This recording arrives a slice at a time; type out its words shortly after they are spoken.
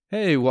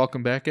Hey,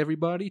 welcome back,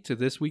 everybody, to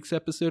this week's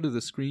episode of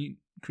the Screen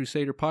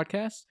Crusader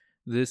Podcast.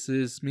 This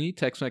is me,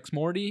 Tex-Mex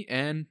Morty,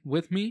 and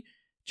with me,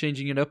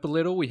 changing it up a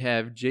little, we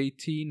have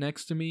JT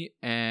next to me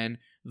and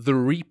the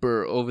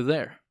Reaper over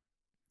there.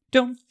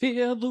 Don't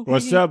fear the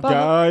What's Reaper. up,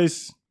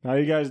 guys? How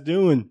you guys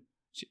doing?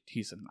 Shit,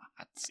 he's a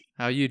Nazi.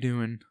 How you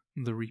doing,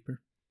 the Reaper?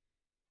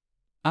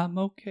 I'm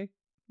okay.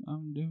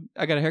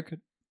 I got a haircut.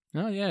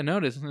 Oh, yeah, I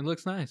noticed. It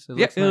looks nice. It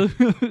Yeah, looks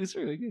nice. it's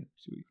really good.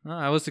 Sweet. Oh,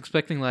 I was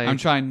expecting I'm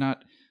trying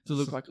not to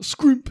look like a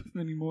scrimp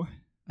anymore.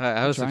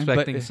 I was trying,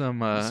 expecting but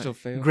some still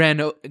fail.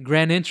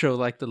 grand intro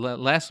like the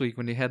last week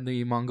when you had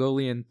the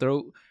Mongolian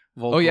throat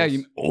vocals. Oh yeah,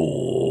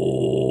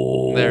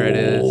 There it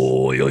is.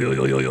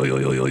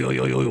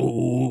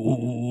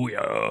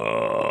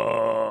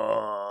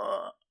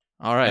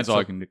 All right, That's all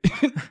I can do.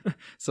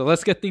 So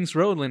let's get things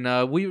rolling.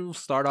 We will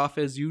start off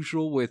as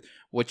usual with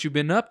what you've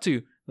been up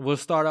to. We'll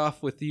start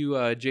off with you,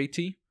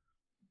 JT.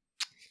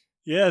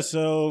 Yeah,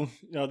 so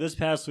this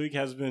past week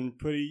has been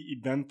pretty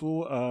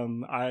eventful.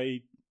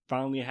 I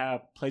finally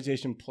have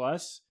PlayStation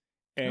Plus,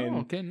 and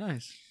okay,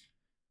 nice.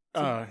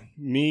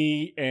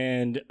 Me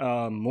and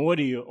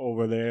Morty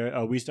over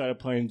there, we started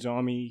playing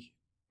Zombie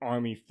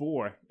Army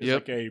 4. It's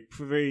like a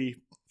free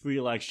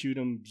like shoot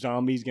 'em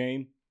zombies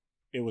game.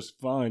 It was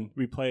fun.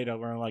 We played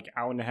around like an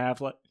hour and a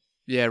half.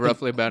 Yeah,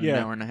 roughly about an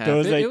hour and a half.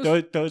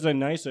 Thursday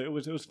night, so it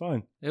was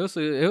fun. It's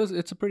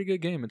a pretty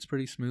good game. It's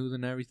pretty smooth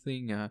and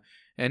everything.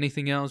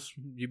 Anything else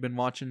you've been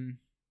watching?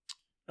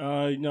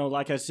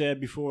 Like I said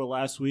before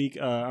last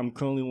week, I'm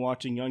currently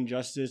watching Young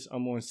Justice.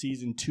 I'm on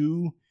season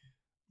 2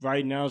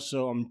 right now,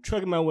 so I'm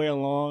trucking my way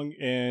along.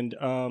 And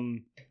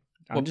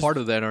what part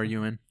of that are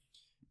you in?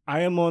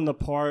 I am on the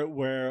part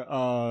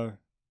where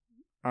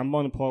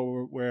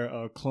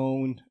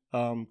Clone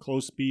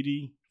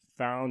Speedy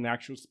found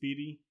actual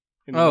Speedy.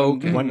 In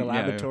one of the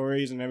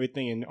laboratories and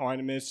everything, and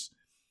Artemis,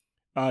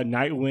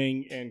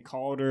 Nightwing, and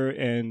Calder,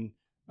 and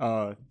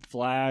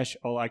Flash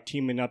are like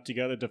teaming up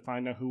together to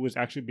find out who was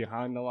actually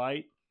behind the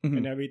light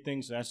and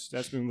everything. So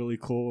that's been really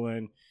cool.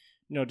 And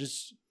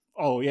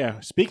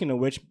speaking of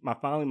which,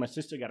 my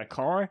sister got a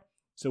car,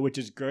 so which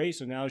is great.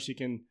 So now she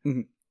can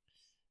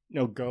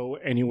go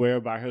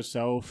anywhere by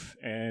herself,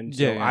 and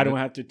so I don't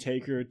have to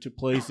take her to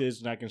places,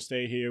 and I can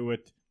stay here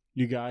with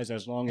you guys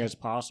as long as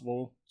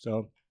possible.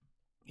 So.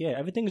 Yeah,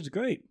 everything is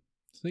great.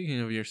 Speaking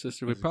of your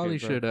sister, we probably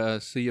should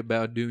see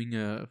about doing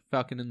a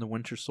Falcon and the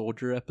Winter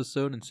Soldier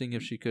episode and seeing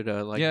if she could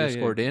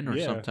Discord in or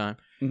sometime.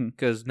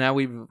 Because now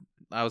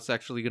I was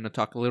actually going to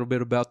talk a little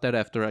bit about that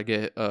after I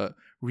get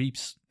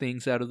Reap's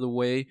things out of the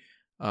way.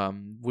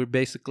 We're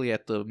basically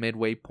at the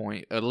midway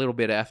point, a little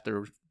bit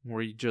after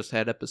where you just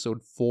had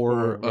episode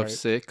 4 of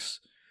 6.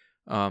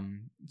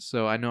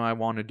 So I know I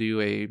want to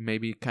do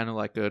maybe kind of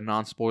like a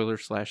non-spoiler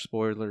 /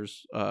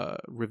 spoilers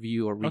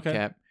review or recap.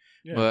 Okay.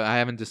 Yeah. But I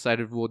haven't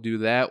decided if we'll do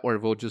that or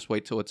if we'll just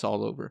wait till it's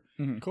all over.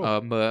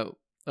 Cool. But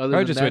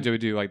other than that, wait till we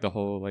do like the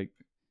whole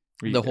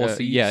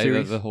series. Yeah,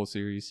 the whole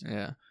series.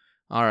 Yeah.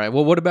 All right.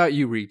 Well, what about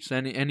you, Reaps?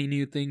 Any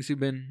new things you've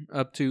been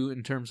up to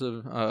in terms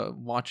of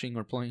watching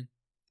or playing?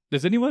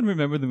 Does anyone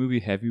remember the movie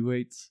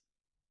Heavyweights?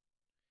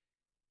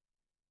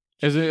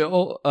 Is it an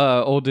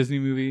old Disney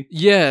movie?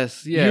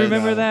 Yes. Yeah. You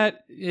remember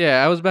that?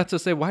 Yeah. I was about to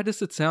say, why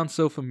does it sound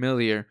so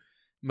familiar?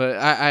 But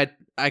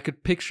I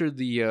could picture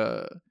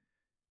the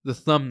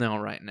thumbnail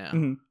right now.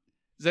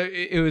 So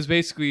it was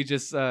basically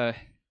just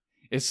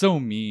it's so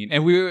mean,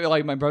 and we were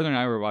like, my brother and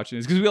I were watching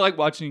this because we like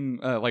watching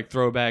like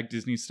throwback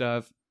Disney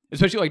stuff,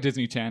 especially like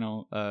Disney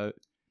Channel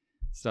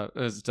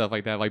stuff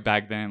like that, like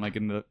back then, like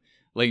in the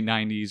late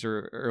 90s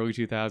or early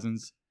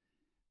 2000s.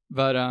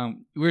 But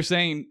we were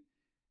saying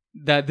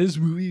that this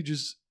movie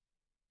just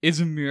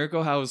is a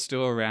miracle how it's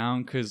still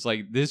around, because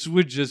like this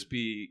would just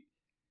be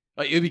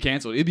like, it'd be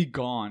canceled. It'd be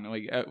gone.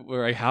 Like,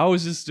 how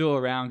is this still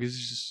around? Because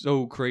it's just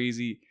so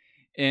crazy.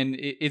 And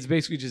it's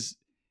basically just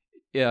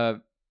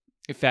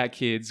fat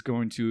kids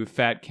going to a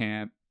fat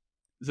camp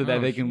so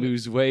that they can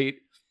lose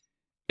weight.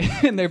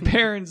 And their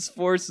parents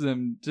force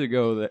them to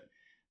go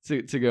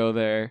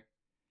there.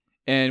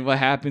 And what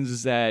happens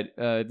is that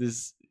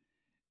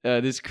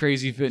this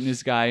crazy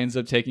fitness guy ends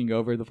up taking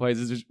over the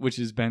place, which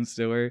is Ben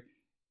Stiller.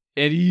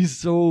 And he's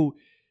so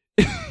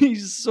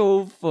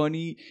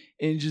funny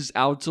and just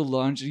out to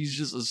lunch. He's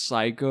just a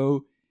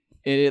psycho,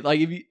 and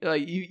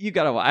you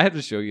gotta. I have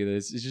to show you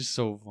this. It's just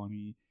so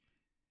funny,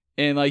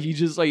 and like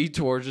he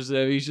tortures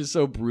them. He's just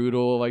so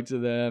brutal to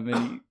them,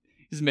 and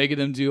he's making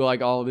them do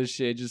like all this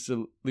shit just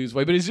to lose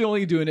weight. But he's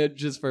only doing it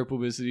just for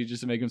publicity,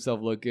 just to make himself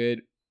look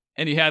good.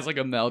 And he has like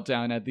a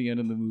meltdown at the end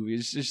of the movie.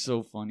 It's just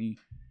so funny,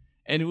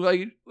 and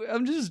like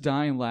I'm just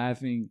dying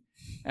laughing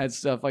at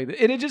stuff like that.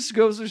 And it just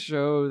goes to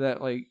show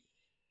that like.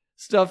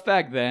 Stuff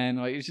back then,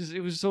 like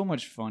it was so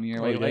much funnier.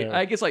 Like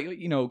I guess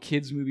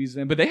kids movies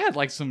then, but they had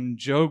like some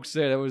jokes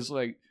there that was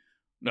like,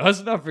 no,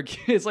 that's not for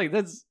kids. Like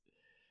that's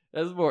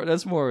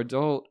more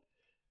adult.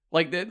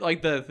 Like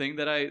the thing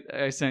that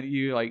I sent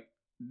you, like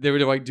they were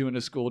like doing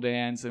a school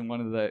dance and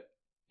not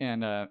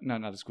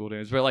a school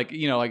dance, but like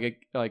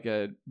like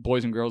a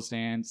boys and girls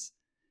dance.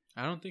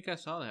 I don't think I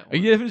saw that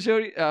one. You haven't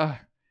showed it.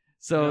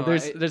 So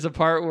there's a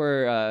part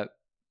where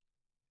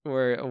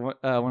one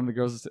of the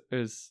girls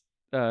is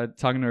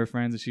talking to her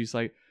friends, and she's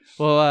like,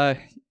 "Well,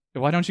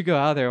 why don't you go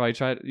out there? Why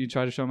you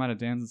try to show them how to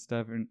dance and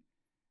stuff?"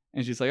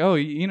 And she's like, "Oh,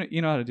 you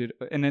know how to do it."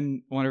 And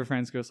then one of her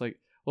friends goes like,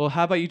 "Well,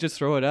 how about you just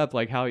throw it up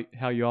like how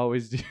you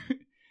always do,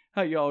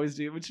 how you always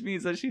do?" Which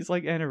means that she's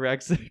like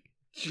anorexic.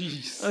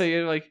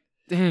 Jeez. Like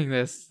dang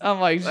this. I'm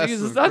like,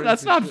 Jesus,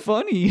 that's not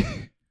funny.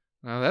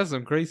 No, that's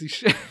some crazy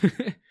shit.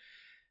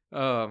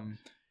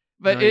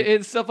 But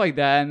it's stuff like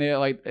that, and they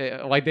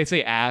like they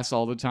say ass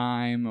all the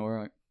time,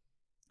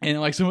 and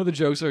like some of the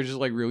jokes are just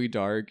like really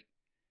dark.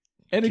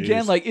 And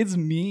again, like it's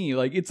mean,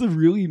 like it's a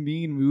really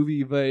mean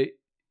movie, but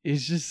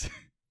it's just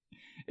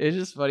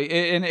funny.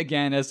 And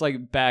again, it's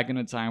like back in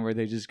a time where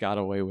they just got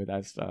away with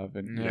that stuff.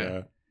 And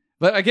yeah.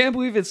 But I can't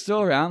believe it's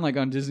still around, like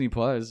on Disney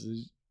Plus.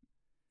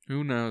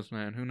 Who knows,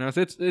 man? Who knows?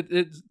 It's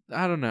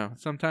I don't know.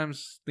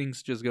 Sometimes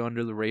things just go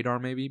under the radar,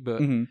 maybe,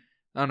 but. Mm-hmm.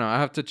 I don't know. I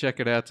have to check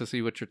it out to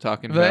see what you're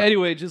talking about. But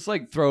anyway, just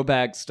like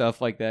throwback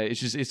stuff like that. It's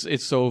just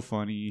it's so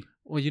funny.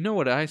 Well, you know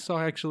what I saw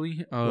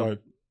actually?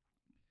 What?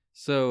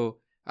 So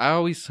I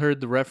always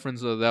heard the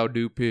reference of "Thou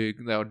do,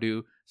 pig, thou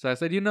do." So I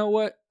said, you know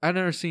what? I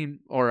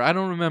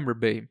don't remember,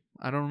 Babe.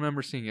 I don't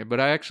remember seeing it, but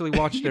I actually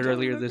watched it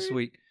earlier this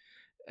week,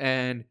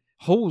 and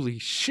holy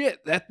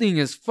shit, that thing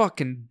is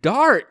fucking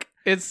dark.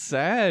 It's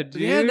sad,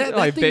 dude. Yeah, that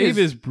like Babe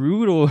is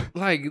brutal.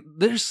 Like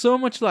there's so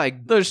much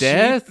like the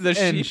death. The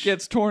sheep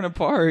gets torn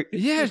apart.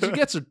 Yeah, she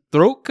gets her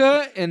throat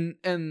cut, and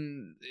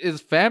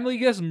his family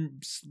goes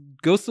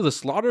to the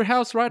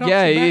slaughterhouse right off the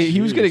bat. Yeah,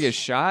 he was gonna get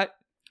shot.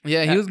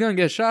 Yeah, he was gonna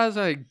get shot. I was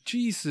like,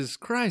 Jesus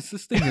Christ,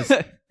 this thing is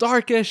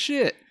dark as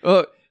shit.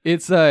 Oh,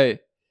 it's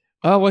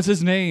what's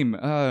his name?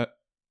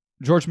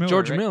 George Miller.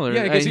 George right? Miller.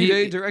 Yeah, because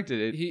he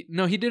directed it.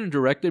 He didn't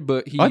direct it,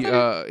 but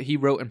he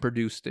wrote and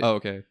produced it. Oh,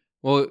 okay.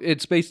 Well,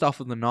 it's based off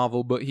of the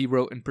novel, but he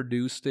wrote and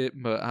produced it.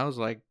 But I was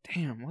like,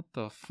 damn, what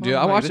the fuck? Dude,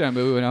 I watched that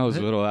movie when I was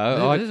little.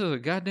 This is a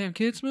goddamn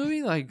kids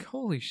movie? Like,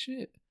 holy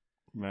shit.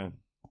 Man.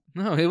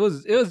 No, it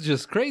was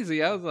just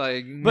crazy. I was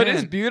like, man. But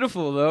it's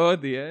beautiful, though,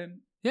 at the end.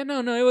 Yeah,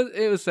 no,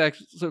 it was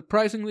actually,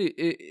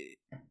 surprisingly,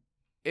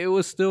 it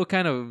was still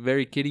kind of a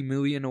very kiddie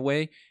movie in a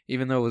way,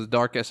 even though it was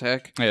dark as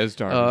heck. Yeah, it's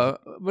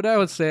dark. But I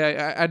would say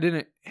I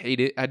didn't hate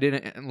it. I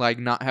didn't like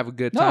not have a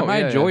good time.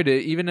 I enjoyed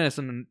it. Even as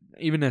an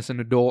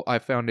adult, I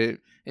found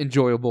it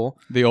enjoyable.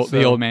 The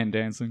old man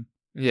dancing.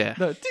 Yeah.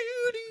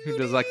 Who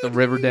does like the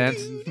river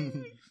dance.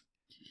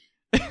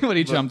 When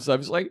he jumps up,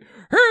 it's like,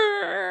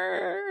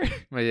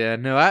 but yeah,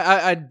 no,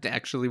 I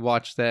actually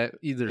watched that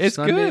either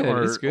Sunday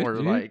or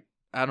like,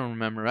 I don't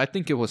remember. I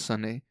think it was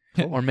Sunday.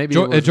 Or maybe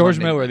George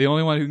Miller, the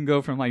only one who can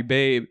go from like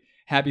Babe,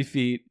 Happy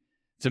Feet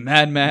to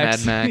Mad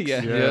Max. Mad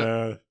Max.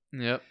 Yeah.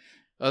 Yep.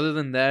 Other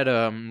than that,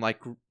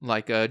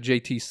 like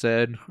JT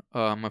said,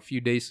 a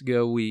few days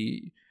ago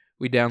we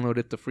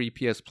downloaded the free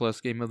PS Plus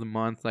game of the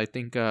month. I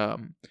think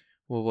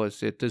what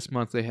was it? This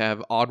month they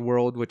have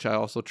Oddworld, which I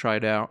also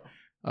tried out,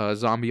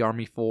 Zombie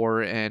Army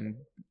 4, and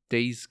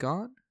Days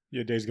Gone.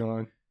 Yeah, Days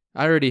Gone.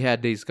 I already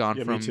had Days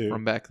Gone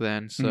from back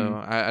then, so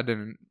I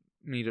didn't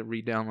need to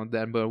re-download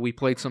that, but we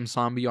played some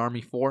Zombie Army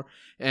 4,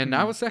 and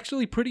I was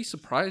actually pretty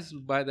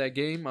surprised by that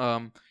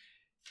game.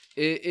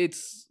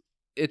 It's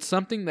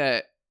something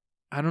that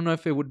I don't know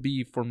if it would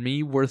be for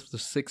me worth the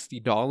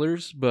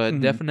 $60, but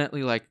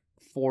definitely like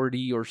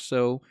 $40 or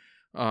so.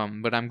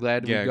 But I'm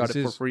glad we got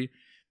it for free.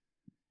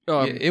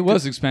 It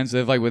was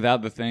expensive, like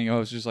without the thing. I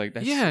was just like,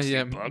 that's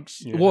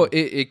 $60. Yeah. Well,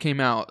 it came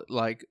out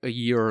like a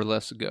year or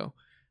less ago.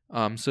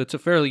 So it's a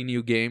fairly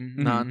new game,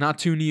 not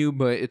too new,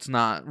 but it's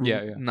not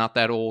not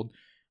that old.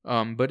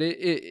 But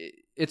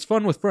it's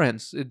fun with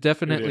friends. It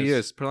definitely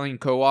is. Playing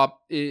co-op.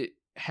 It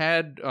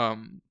had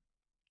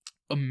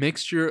a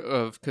mixture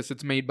of, because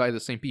it's made by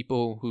the same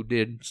people who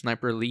did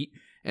Sniper Elite,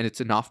 and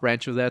it's an off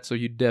branch of that. So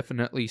you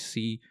definitely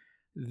see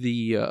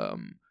the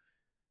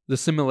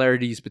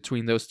similarities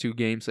between those two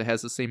games. It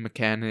has the same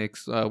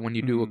mechanics. When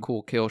you do a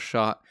cool kill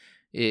shot,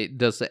 it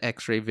does the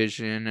X-ray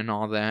vision and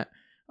all that.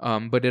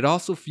 But it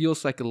also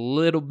feels like a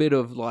little bit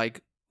of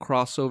like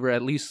crossover,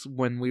 at least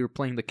when we were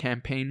playing the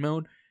campaign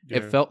mode. Yeah.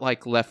 It felt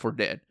like Left 4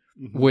 Dead,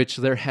 which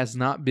there has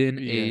not been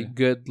a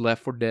good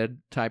Left 4 Dead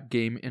type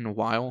game in a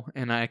while.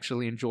 And I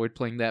actually enjoyed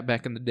playing that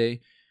back in the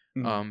day,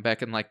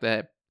 back in like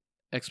that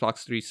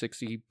Xbox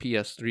 360,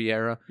 PS3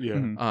 era.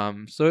 Yeah.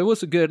 So it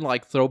was a good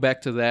like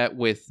throwback to that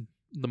with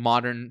the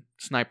modern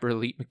Sniper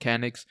Elite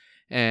mechanics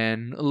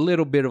and a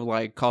little bit of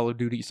like Call of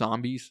Duty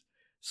Zombies.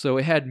 So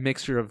it had a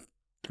mixture of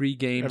 3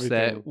 games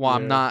that, while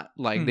I'm not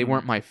like they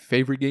weren't my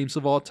favorite games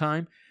of all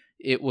time,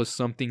 it was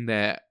something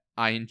that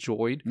I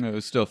enjoyed. It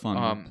was still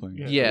fun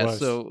playing. Yeah,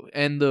 so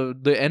and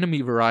the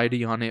enemy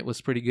variety on it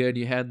was pretty good.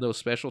 You had those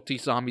specialty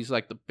zombies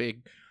like the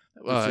big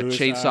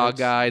chainsaw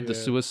guy, the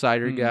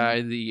suicider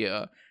guy,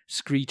 the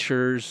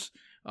screechers.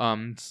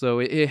 So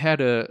it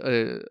had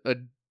a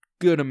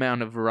good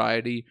amount of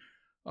variety.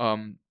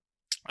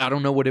 I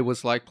don't know what it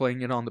was like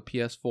playing it on the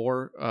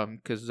PS4,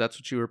 because that's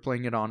what you were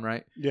playing it on,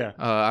 right? Yeah.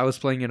 I was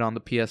playing it on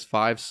the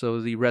PS5,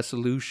 so the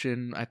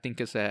resolution I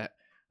think is at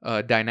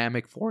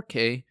dynamic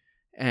 4K,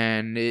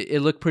 and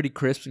it looked pretty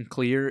crisp and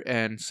clear,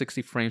 and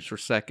 60 frames per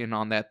second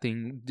on that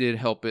thing did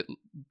help it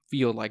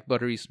feel like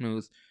buttery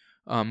smooth.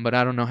 But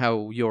I don't know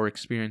how your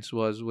experience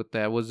was with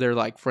that. Was there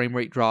like frame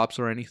rate drops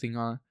or anything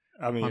on?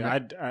 I mean,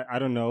 I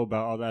don't know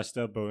about all that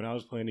stuff, but when I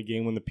was playing the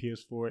game on the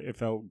PS4, it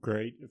felt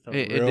great. It felt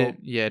real.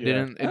 It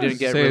didn't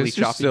get really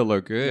choppy. Still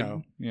look good.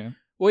 No. Yeah.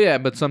 Well, yeah,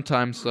 but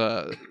sometimes,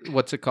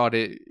 what's it called?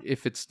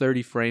 If it's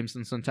 30 frames,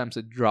 then sometimes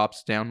it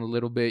drops down a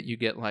little bit. You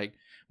get like,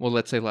 well,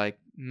 let's say like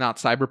not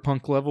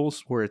Cyberpunk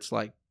levels where it's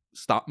like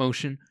stop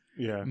motion.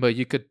 Yeah. But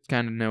you could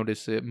kind of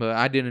notice it. But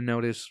I didn't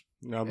notice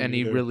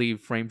any really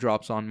frame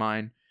drops on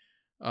mine.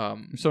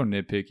 I'm so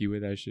nitpicky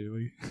with that shit.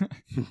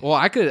 Well,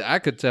 I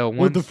could tell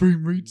once with the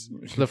frame rates.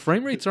 The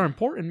frame rates are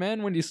important,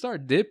 man. When you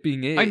start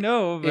dipping it, I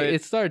know, but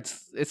it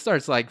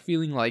starts like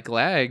feeling like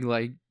lag.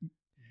 Like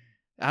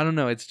I don't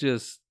know. It's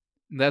just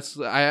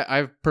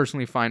I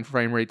personally find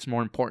frame rates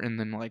more important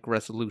than like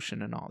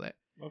resolution and all that.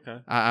 Okay.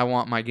 I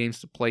want my games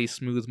to play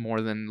smooth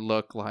more than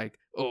look like,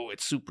 oh,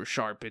 it's super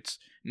sharp. It's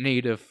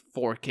native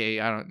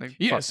 4K. I don't think.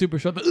 Yeah, super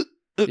sharp.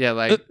 Yeah,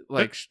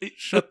 like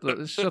shut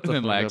the fuck up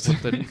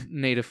with the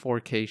native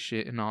 4K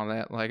shit and all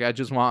that. Like, I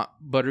just want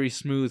buttery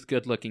smooth,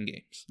 good looking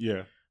games.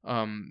 Yeah.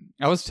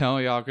 I was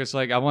telling y'all because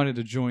like I wanted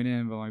to join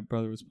in, but my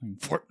brother was playing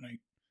Fortnite.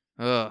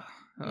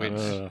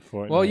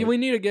 Fortnite. Well, we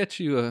need to get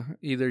you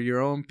either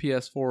your own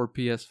PS4 or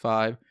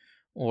PS5,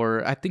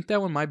 or I think that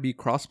one might be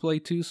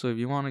crossplay too. So if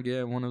you want to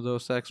get one of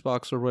those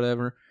Xbox or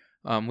whatever,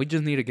 we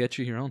just need to get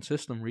you your own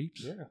system,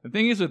 Reeps. Yeah. The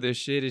thing is with this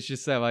shit, it's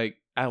just that like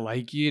I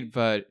like it,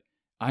 but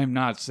I'm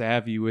not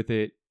savvy with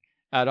it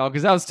at all.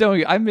 Because I was telling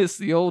you, I miss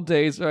the old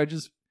days where I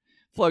just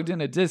plugged in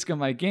a disc on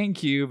my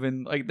GameCube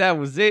and like that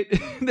was it.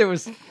 There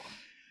was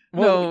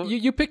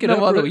you pick it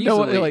up real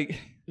easily.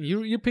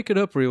 You pick it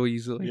up real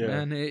easily,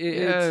 man.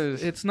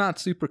 It's not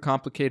super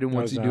complicated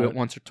once you do it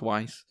once or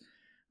twice.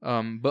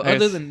 But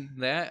other than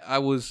that, I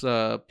was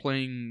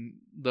playing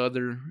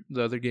the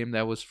other game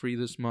that was free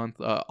this month,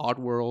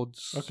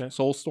 Oddworld's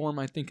Soulstorm,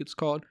 I think it's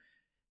called.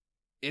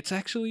 It's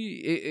actually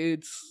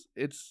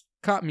it's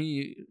caught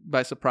me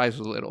by surprise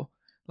a little.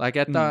 Like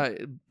I thought,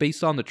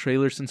 based on the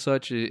trailers and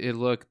such, it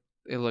looked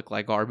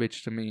like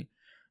garbage to me.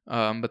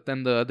 But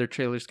then the other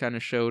trailers kind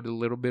of showed a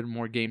little bit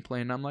more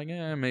gameplay, and I'm like,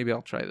 maybe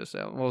I'll try this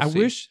out. We'll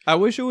see. I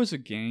wish it was a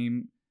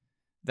game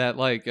that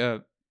like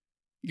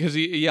because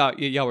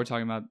y'all were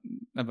talking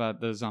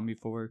about the Zombie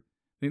 4.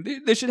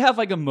 They should have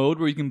like a mode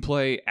where you can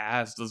play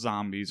as the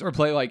zombies or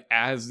play like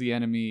as the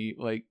enemy.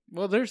 Like,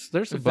 well, there's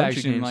a bunch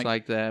of games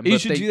like that. You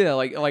should do that.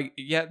 Like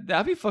yeah,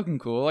 that'd be fucking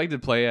cool. Like to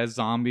play as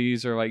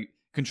zombies or like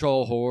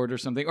control horde or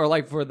something, or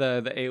like for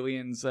the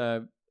aliens.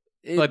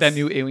 Like that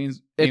new alien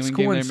game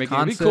they're making.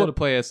 It'd be cool to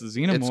play as the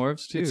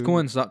xenomorphs too. It's cool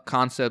in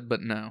concept,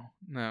 but no.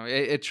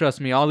 It trust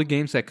me, all the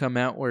games that come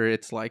out where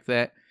it's like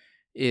that,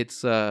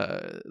 it's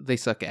they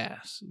suck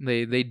ass.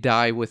 They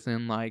die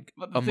within like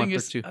a month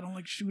or two. I don't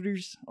like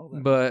shooters.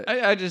 But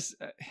I just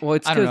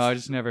it's I don't know. I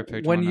just never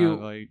picked when one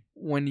up, like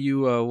when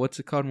you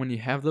what's it called, when you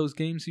have those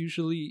games,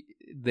 usually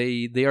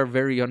they are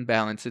very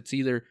unbalanced. It's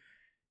either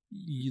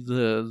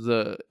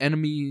the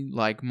enemy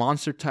like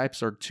monster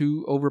types are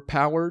too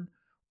overpowered,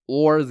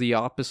 or the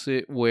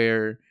opposite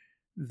where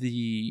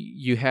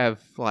you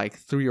have like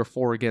 3 or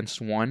 4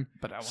 against 1.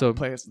 But I want to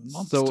play as the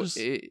monsters.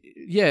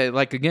 So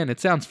like again, it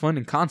sounds fun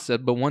in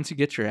concept, but once you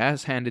get your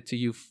ass handed to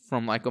you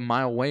from like a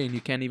mile away and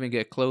you can't even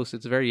get close,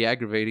 it's very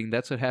aggravating.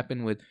 That's what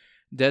happened with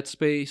Dead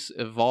Space,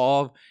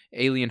 Evolve,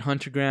 Alien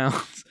Hunter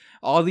Grounds.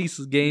 All these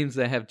games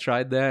that have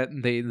tried that,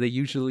 they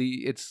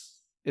usually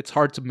it's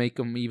hard to make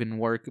them even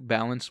work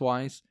balance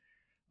wise.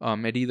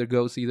 It either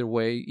goes either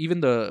way.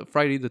 Even the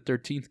Friday the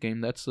 13th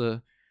game, that's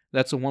the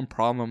one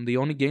problem. The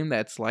only game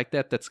that's like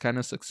that that's kind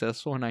of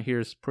successful and I hear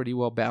is pretty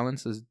well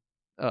balanced is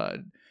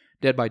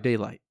Dead by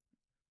Daylight.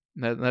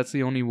 That's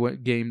the only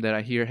game that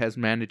I hear has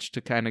managed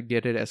to kind of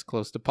get it as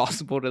close to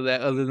possible to that.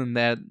 Other than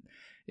that,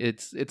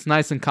 it's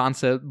nice in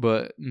concept,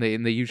 but they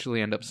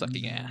usually end up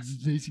sucking ass.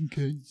 Nice in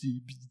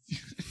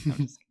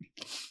concept.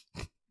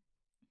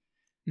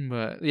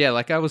 But yeah,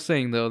 like I was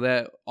saying though,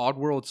 that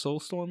Oddworld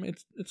Soulstorm,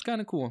 it's kind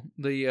of cool.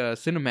 The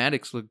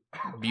cinematics look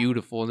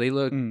beautiful. They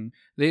look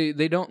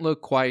they don't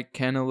look quite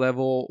Kenna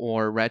level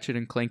or Ratchet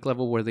and Clank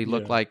level where they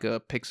look like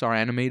a Pixar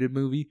animated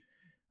movie.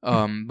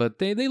 But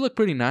they look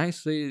pretty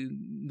nice.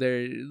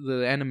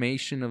 The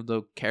animation of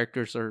the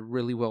characters are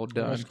really well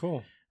done. That's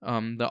cool.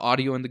 The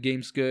audio in the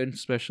game's good,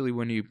 especially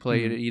when you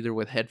play it either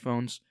with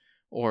headphones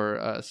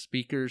or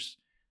speakers.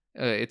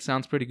 It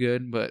sounds pretty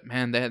good, but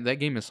man, that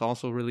game is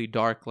also really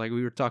dark. Like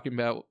we were talking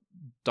about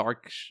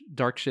dark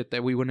shit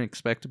that we wouldn't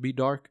expect to be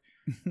dark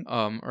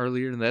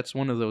earlier. And that's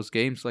one of those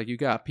games. Like you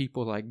got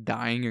people like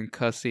dying and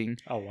cussing.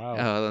 Oh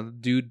wow!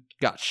 Dude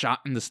got shot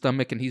in the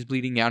stomach and he's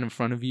bleeding out in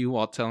front of you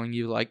while telling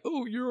you like,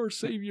 "Oh, you're our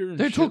savior." And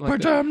they took my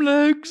damn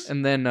legs.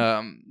 And then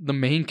the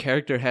main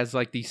character has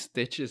like these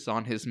stitches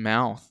on his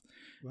mouth,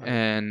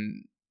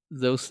 and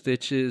those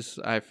stitches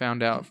I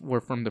found out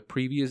were from the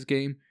previous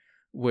game,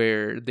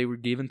 where they were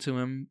given to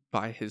him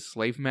by his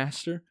slave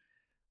master.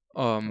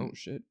 Oh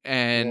shit!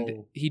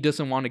 And he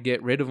doesn't want to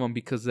get rid of him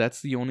because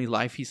that's the only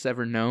life he's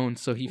ever known.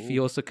 So he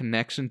feels a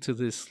connection to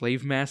this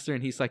slave master,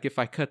 and he's like, if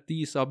I cut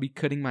these, I'll be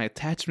cutting my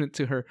attachment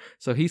to her.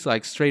 So he's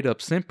like straight up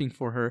simping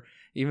for her,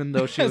 even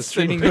though she was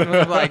treating him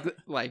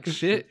like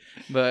shit.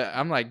 But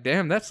I'm like,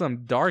 damn, that's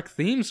some dark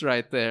themes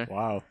right there.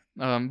 Wow.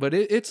 But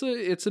it's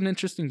an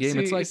interesting game.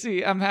 It's like,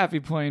 I'm happy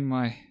playing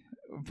my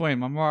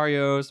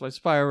Marios, my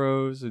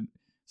Spyros, and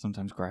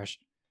sometimes Crash.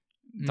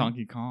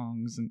 Donkey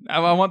Kongs, and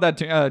I want that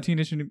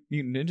Teenage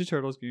Mutant Ninja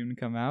Turtles game to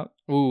come out.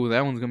 Ooh,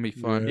 that one's gonna be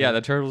fun. Yeah,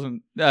 the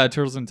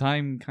Turtles in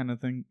Time kind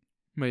of thing.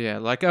 But yeah,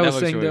 like I was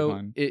saying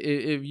really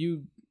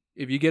though,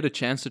 if you get a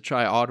chance to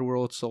try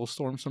Oddworld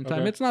Soulstorm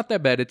sometime, it's not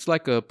that bad. It's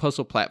like a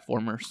puzzle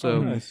platformer,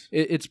 so nice.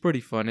 It's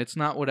pretty fun. It's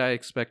not what I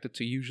expected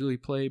to usually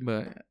play,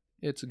 but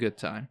it's a good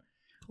time.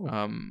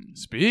 Cool.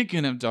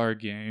 Speaking of dark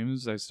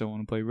games, I still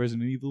want to play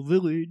Resident Evil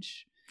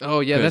Village. Oh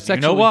yeah, that's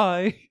actually you know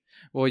why.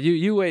 Well,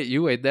 you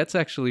wait. That's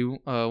actually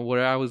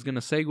where I was going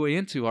to segue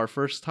into our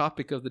first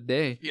topic of the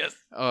day. Yes.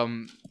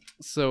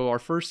 So our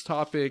first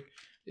topic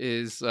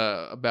is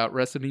about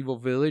Resident Evil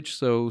Village.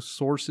 So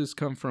sources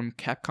come from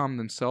Capcom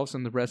themselves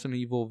and the Resident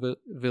Evil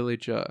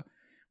Village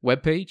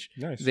webpage.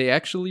 Nice. They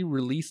actually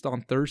released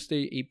on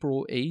Thursday,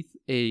 April 8th,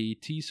 a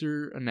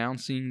teaser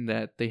announcing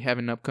that they have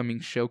an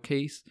upcoming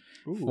showcase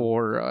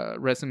for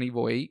Resident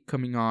Evil 8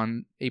 coming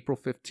on April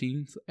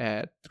 15th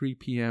at 3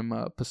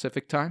 p.m.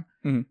 Pacific time.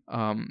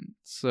 Mm-hmm.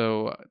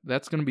 So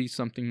that's going to be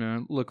something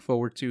to look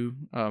forward to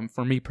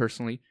for me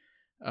personally.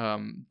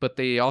 But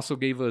they also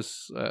gave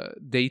us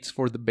dates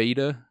for the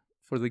beta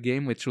for the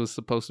game, which was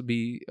supposed to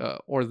be,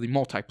 or the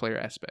multiplayer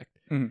aspect,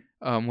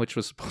 which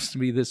was supposed to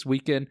be this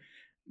weekend.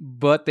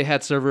 But they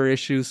had server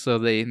issues, so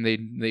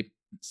they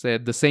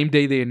said the same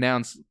day they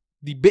announced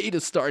the beta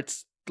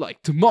starts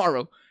like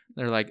tomorrow.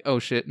 They're like, oh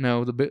shit,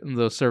 no,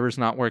 the server's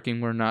not working.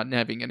 We're not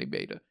having any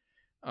beta.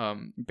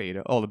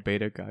 Beta. All the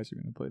beta guys are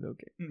gonna play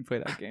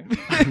that game.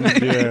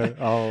 Yeah,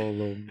 all of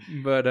them.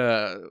 But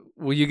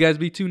will you guys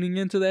be tuning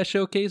into that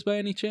showcase by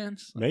any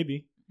chance?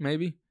 Maybe.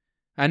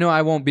 I know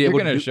I won't be able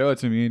to. You're gonna show it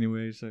to me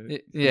anyway. So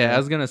yeah, I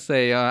was gonna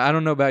say I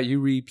don't know about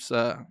you, Reaps,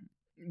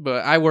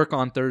 but I work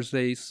on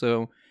Thursdays,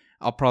 so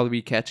I'll probably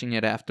be catching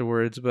it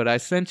afterwards. But I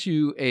sent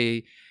you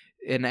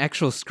an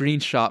actual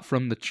screenshot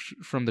from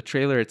the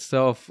trailer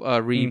itself,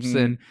 Reeves,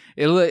 and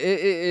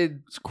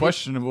it's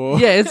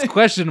questionable. It's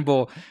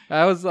questionable.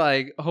 I was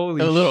like,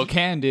 holy, a little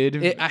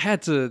candid. I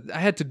had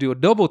to do a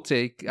double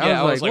take.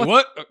 I was like,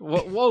 what?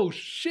 Whoa,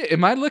 shit!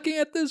 Am I looking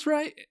at this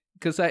right?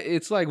 Because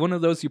it's like one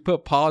of those you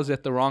put pause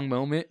at the wrong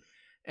moment,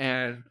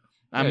 and.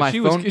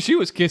 She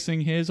was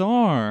kissing his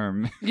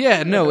arm.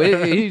 Yeah, no,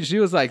 she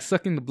was like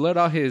sucking the blood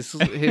off his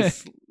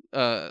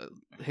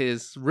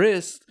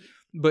wrist,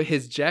 but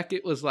his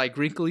jacket was like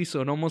wrinkly,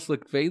 so it almost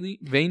looked veiny.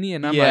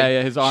 And I'm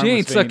his arm. She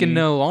ain't sucking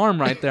no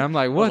arm right there. I'm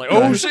like, what?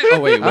 Oh shit! Oh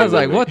wait. I was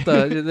like, what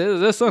the?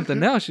 There's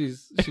something else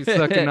she's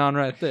sucking on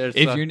right there. So.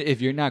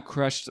 If you're not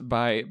crushed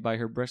by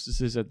her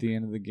breasts at the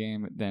end of the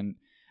game, then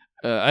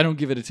I don't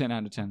give it a 10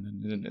 out of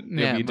 10. Then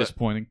it'll be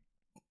disappointing.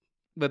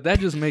 But that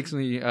just makes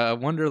me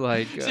wonder,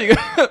 like...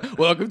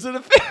 welcome to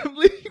the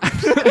family.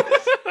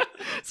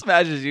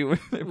 Smashes you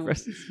with their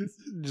breasts.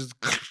 Just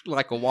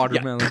like a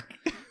watermelon.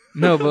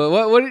 No, but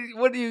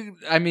what do you...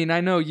 I mean,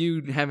 I know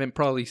you haven't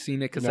probably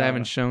seen it because I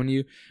haven't shown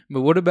you. But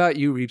what about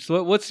you, Reeps?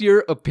 What's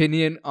your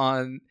opinion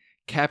on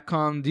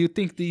Capcom? Do you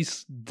think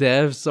these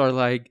devs are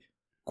like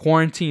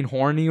quarantine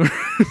horny or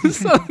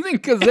something?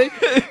 Because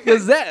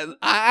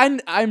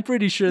I'm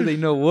pretty sure they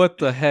know what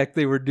the heck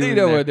they were doing. They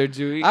know what they're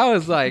doing. I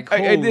was like,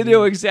 they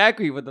know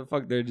exactly what the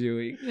fuck they're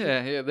doing.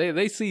 Yeah.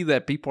 They see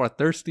that people are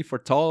thirsty for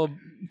tall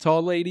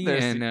lady,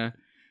 and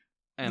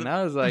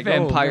I was like,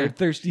 vampire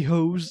thirsty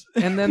hoes.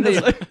 And then they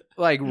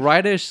like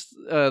right as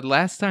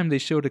last time they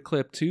showed a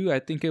clip too. I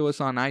think it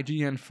was on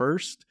IGN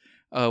first.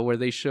 Where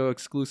they show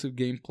exclusive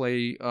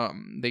gameplay.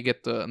 They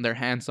get their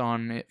hands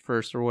on it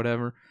first or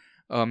whatever.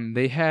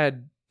 They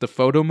had the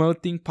photo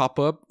mode thing pop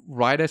up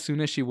right as soon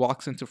as she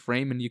walks into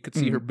frame, and you could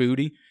see her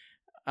booty.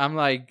 I'm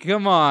like,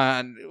 come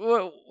on,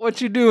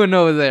 what you doing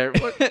over there?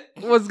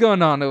 What's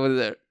going on over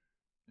there?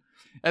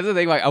 That's the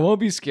thing. Like, I won't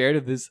be scared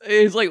of this.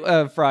 It's like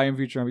Fry in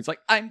Futurama. He's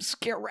like, I'm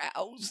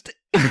scaroused.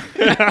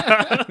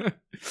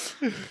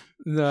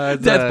 No,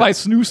 Death by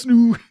Snoo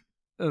Snoo.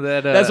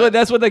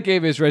 That's what that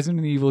game is.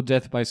 Resident Evil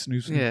Death by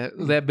Snoo Snoo. Yeah,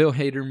 that Bill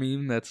Hader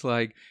meme that's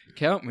like,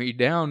 count me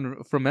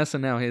down from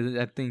SNL.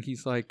 I think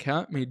he's like,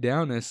 count me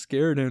down as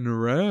scared and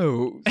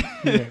aroused.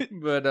 Yeah.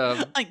 But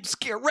I'm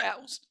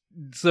scaroused.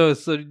 So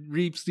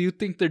Reeps, do you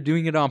think they're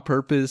doing it on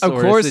purpose? Of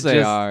course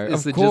they are.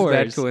 Is it just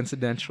that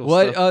coincidental?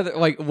 What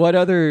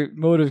other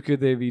motive could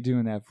they be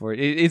doing that for?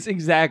 It's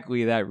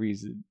exactly that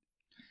reason.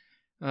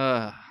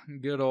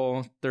 Good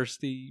old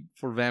thirsty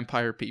for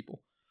vampire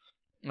people.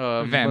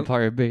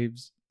 Vampire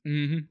babes.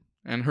 Mm-hmm.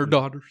 And her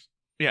daughters.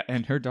 Yeah,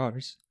 and her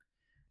daughters.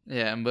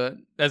 Yeah, but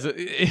that's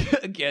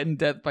again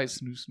death by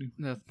Snoo Snoo.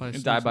 Death by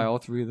Snoo Die Snoo. by all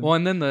three of them. Well,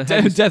 and then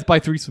death by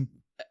threesome.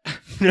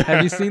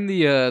 Have you seen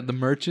the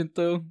merchant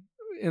though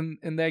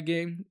in that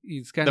game?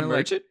 He's kind of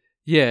merchant.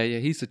 Yeah,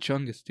 he's the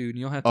Chungus dude.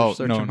 You'll have to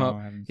search him up.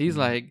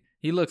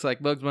 He looks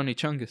like Bugs Bunny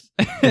Chungus,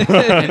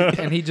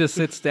 and he just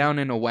sits down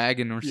in a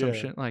wagon or some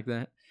shit like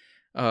that.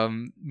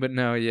 But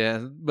no, yeah.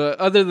 But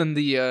other than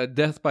the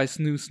Death by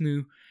Snoo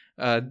Snoo,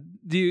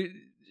 do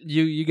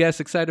you guys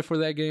excited for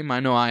that game? I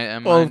know I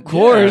am. Well, of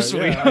course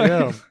we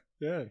are.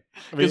 Yeah,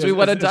 because we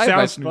want to die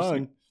by Snoo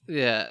Snoo.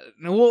 Yeah.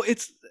 Well,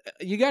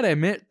 you gotta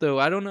admit though.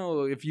 I don't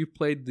know if you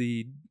played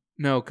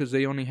because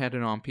they only had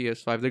it on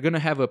PS5. They're gonna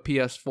have a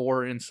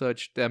PS4 and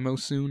such demo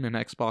soon, and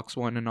Xbox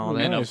One and all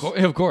that. Nice.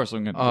 Of course,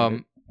 I'm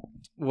gonna.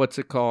 What's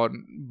it called?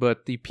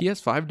 But the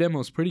PS5 demo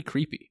is pretty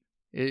creepy.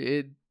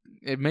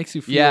 It makes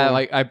you feel. Yeah,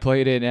 like I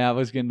played it and I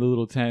was getting a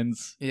little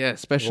tense. Yeah,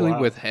 especially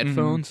with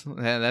headphones.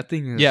 Mm-hmm. That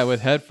thing is. Yeah,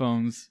 with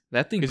headphones.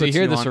 That thing because you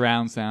hear the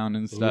surround sound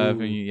and stuff,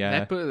 and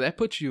that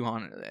puts you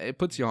on. It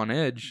puts you on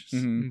edge.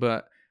 Mm-hmm.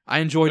 But I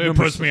enjoyed. It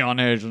puts me on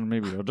edge in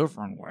maybe a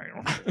different way.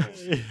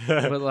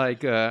 But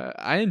like,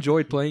 I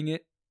enjoyed playing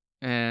it,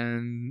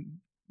 and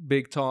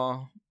Big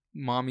Tall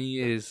Mommy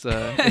is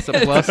a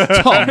plus.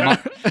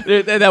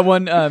 That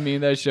one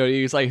meme that showed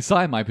you, he's like,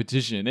 sign my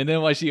petition, and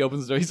then when she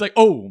opens the door, he's like,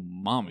 oh,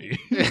 mommy.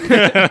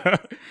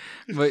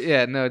 But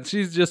yeah, no,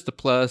 she's just a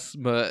plus.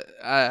 But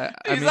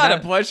she's not a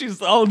plus. She's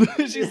the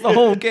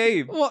whole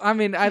game. Well, I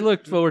mean, I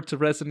looked forward to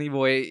Resident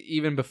Evil 8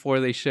 even before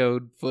they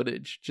showed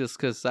footage, just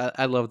because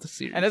I love the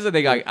series. And that's the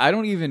thing, like, I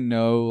don't even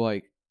know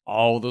like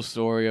all the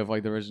story of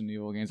like the Resident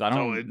Evil games. I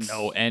don't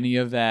know any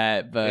of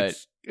that, but.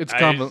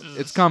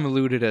 It's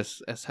convoluted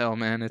as hell,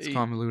 man. It's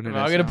convoluted.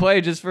 I'm gonna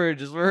play just for her,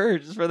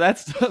 just for that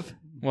stuff.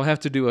 We'll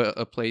have to do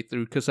a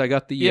playthrough because I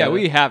got the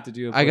we have to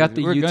do. A playthrough. I got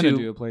the We're YouTube. Gonna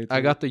do a playthrough.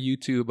 I got the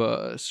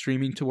YouTube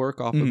streaming to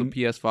work off of the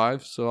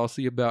PS5, so I'll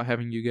see about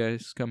having you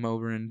guys come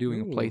over and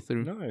doing a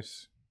playthrough.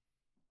 Nice.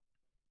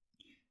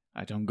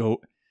 I don't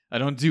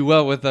do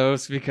well with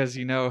those because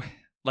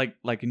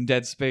like in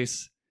Dead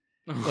Space.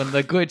 When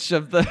the glitch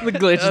of the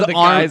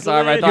guy's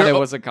arm, I thought it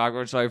was a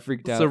cockroach, so I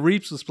freaked out. So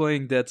Reeps was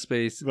playing Dead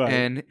Space,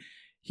 and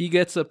he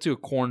gets up to a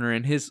corner,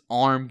 and his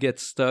arm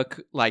gets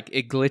stuck, like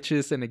it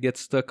glitches, and it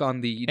gets stuck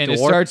on the door. And it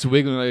starts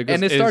wiggling.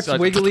 It starts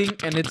wiggling,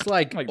 and it's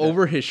like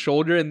over his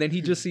shoulder, and then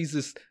he just sees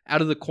this,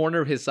 out of the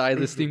corner of his eye,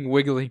 this thing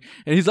wiggling,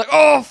 and he's like,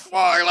 oh,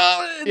 fuck.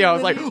 Yeah, I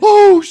was like,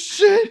 oh,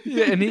 shit.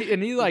 Yeah, and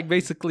he like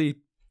basically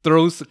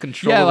throws the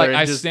controller. Yeah, like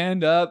I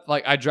stand up,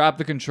 like I drop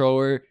the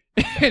controller,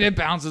 and it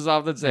bounces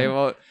off the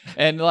table,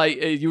 and like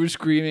you were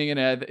screaming,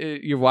 and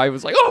your wife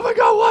was like, "Oh my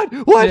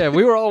god, what?" Yeah,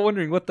 we were all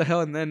wondering what the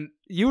hell, and then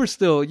you were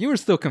still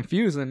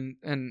confused, and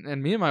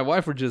me and my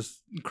wife were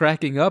just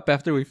cracking up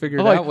after we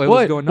figured out what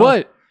was going on.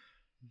 What?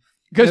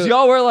 Because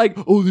y'all were like,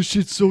 "Oh, this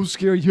shit's so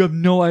scary. You have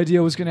no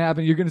idea what's gonna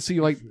happen. You're gonna see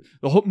like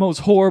the most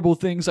horrible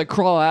things like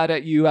crawl out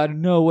at you out of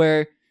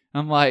nowhere."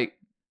 I'm like,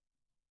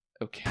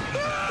 "Okay,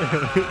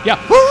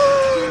 yeah."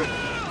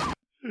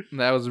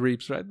 That was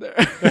Reeps right there.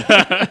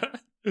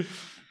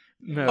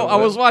 No, I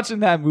was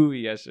watching that movie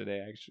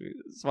yesterday. Actually,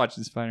 I was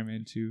watching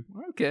Spider-Man 2.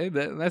 Okay,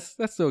 that's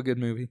still a good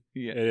movie.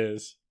 Yeah, it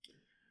is.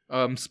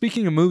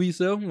 Speaking of movies,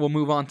 though, we'll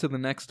move on to the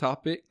next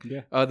topic.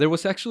 Yeah. There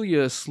was actually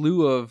a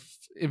slew of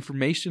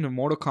information of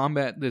Mortal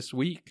Kombat this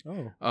week.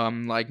 Oh.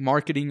 Like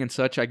marketing and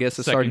such, I guess,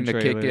 is starting to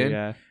kick in.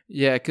 Yeah.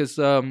 Yeah, because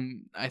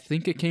I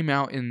think it came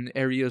out in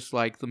areas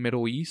like the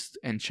Middle East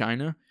and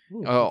China,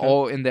 okay.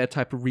 All in that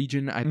type of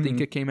region. I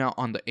think it came out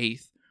on the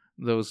 8th.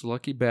 Those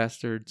lucky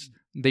bastards.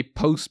 They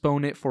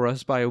postpone it for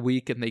us by a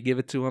week, and they give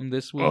it to them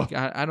this week.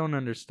 I don't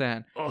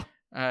understand.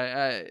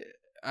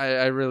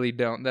 I really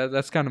don't.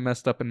 That's kind of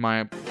messed up in my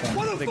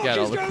opinion. They got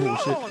all the cool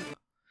shit.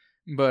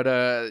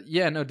 But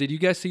yeah, no. Did you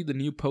guys see the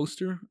new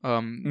poster?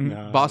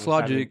 No, Boss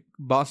Logic,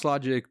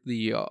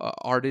 the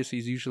artist.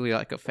 He's usually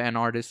like a fan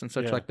artist and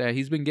such like that.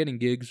 He's been getting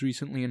gigs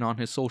recently, and on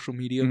his social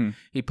media,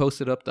 he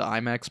posted up the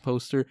IMAX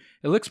poster.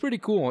 It looks pretty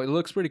cool.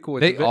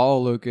 They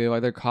all look good,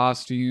 like their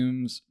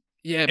costumes.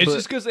 Yeah, it's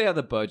just because they have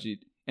the budget.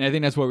 And I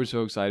think that's why we're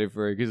so excited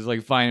for it, because it's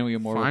like finally a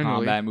Mortal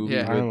Kombat movie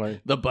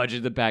with the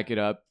budget to back it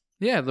up.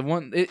 Yeah, the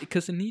one,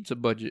 because it needs a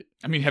budget.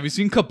 I mean, have you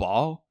seen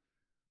Cabal?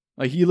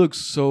 Like, he looks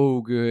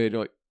so good.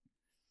 Like,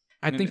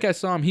 I think I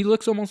saw him. He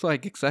looks almost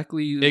like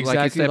exactly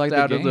like he stepped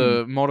out of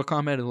the Mortal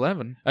Kombat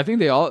 11. I think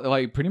they all,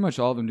 like, pretty much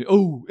all of them do.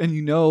 Oh, and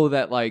you know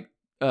that, like,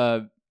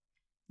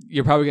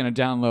 you're probably going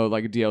to download,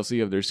 like, a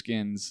DLC of their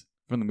skins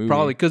from the movie.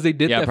 Probably, because they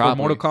did that for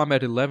Mortal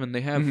Kombat 11.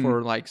 They have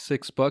for, like,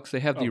 $6. They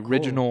have the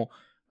original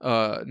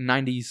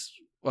 90s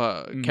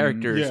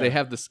characters. Yeah. They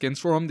have the skins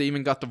for them. They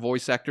even got the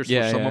voice actors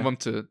for some of them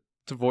to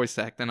voice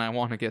act, and I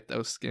want to get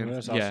those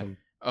skins. That's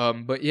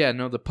awesome. But yeah,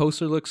 no, the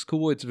poster looks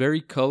cool. It's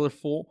very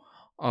colorful.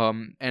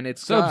 And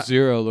it's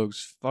Sub-Zero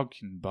looks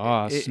fucking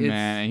boss,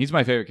 man. He's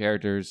my favorite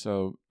character,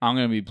 so I'm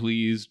gonna be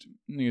pleased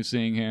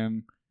seeing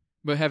him.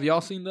 But have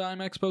y'all seen the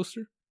IMAX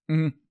poster?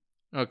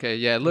 Mm-hmm. Okay,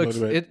 yeah, it looks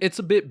it's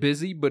a bit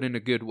busy, but in a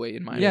good way,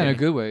 in my opinion. In a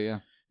good way, yeah.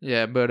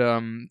 Yeah, but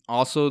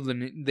also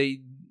the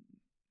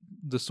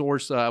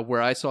source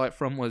where I saw it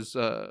from was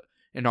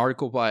an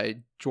article by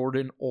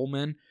Jordan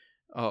Ullman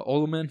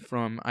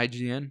from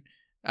IGN.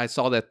 I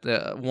saw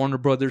that Warner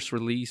Brothers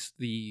released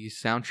the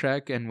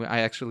soundtrack, and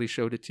I actually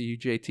showed it to you,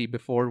 JT,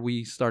 before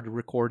we started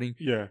recording.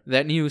 Yeah.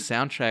 That new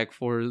soundtrack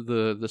for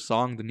the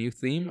song, the new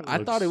theme,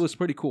 I thought it was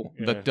pretty cool.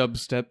 Yeah. The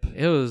dubstep.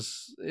 It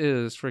was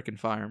freaking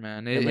fire,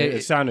 man.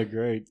 It sounded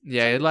great.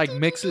 Yeah, it like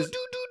mixes.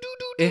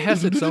 It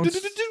has its own.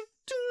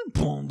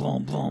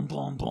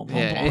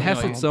 Yeah, it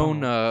has its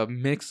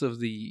own mix of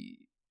the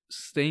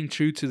staying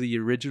true to the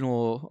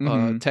original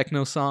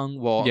techno song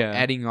while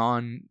adding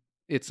on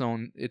its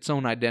own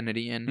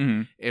identity,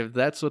 and if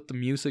that's what the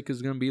music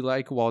is going to be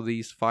like while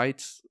these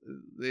fights,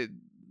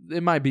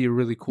 it might be a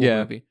really cool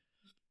movie.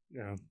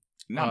 Yeah,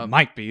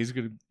 might be.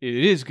 It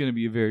is gonna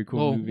be a very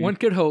cool movie. One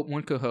could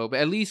hope.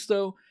 At least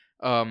though,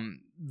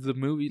 the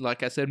movie,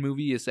 like I said,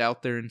 is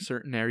out there in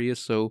certain areas.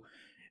 So,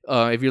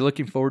 if you're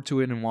looking forward to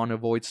it and want to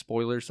avoid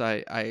spoilers,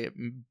 I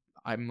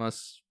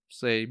must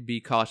say be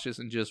cautious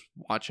and just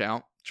watch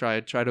out.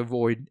 Try to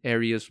avoid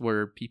areas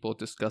where people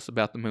discuss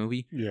about the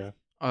movie. Yeah.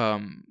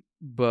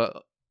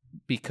 But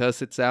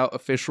because it's out,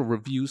 official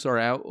reviews are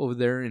out over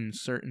there, in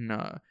certain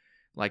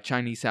like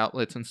Chinese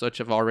outlets and such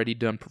have already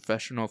done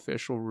professional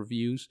official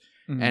reviews,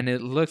 and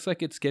it looks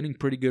like it's getting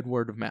pretty good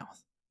word of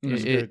mouth.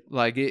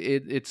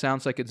 It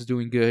sounds like it's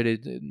doing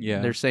good.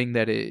 They're saying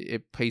that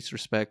it pays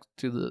respect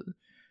to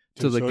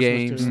the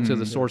games, to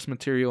the source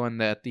material,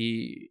 and that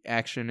the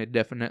action it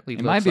definitely.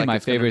 It might be my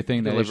favorite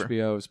thing that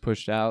HBO has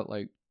pushed out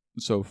like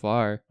so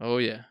far. Oh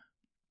yeah.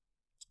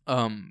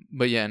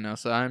 But yeah, no.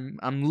 So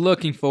I'm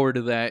looking forward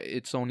to that.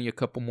 It's only a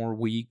couple more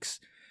weeks.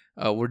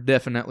 We're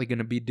definitely going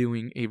to be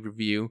doing a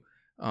review.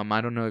 I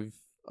don't know if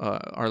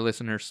our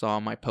listeners saw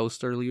my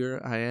post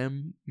earlier. I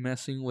am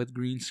messing with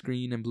green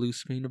screen and blue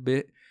screen a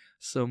bit,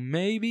 so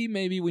maybe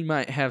we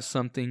might have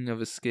something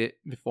of a skit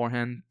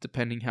beforehand,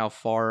 depending how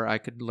far I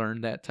could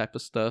learn that type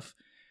of stuff.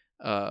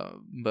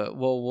 But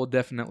we'll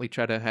definitely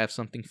try to have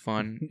something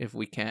fun if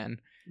we can.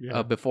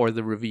 Yeah. Before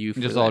the review,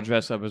 just all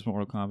dressed up as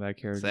Mortal Kombat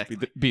characters,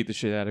 exactly. beat the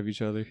shit out of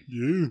each other.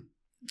 Yeah,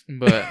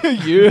 but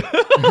yeah,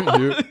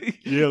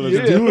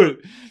 let's do it.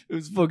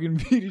 Let's fucking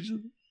beat each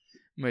other.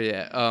 But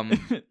yeah,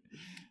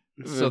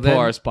 so pull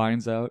our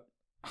spines out.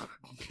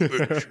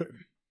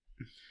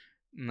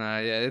 Nah,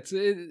 yeah,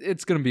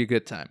 it's gonna be a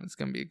good time. It's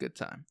gonna be a good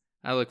time.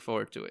 I look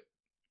forward to it.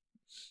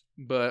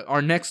 But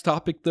our next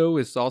topic, though,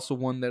 is also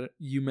one that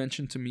you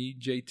mentioned to me,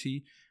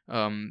 JT.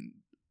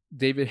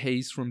 David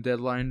Hayes from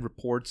Deadline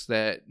reports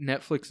that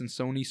Netflix and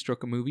Sony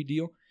struck a movie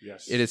deal.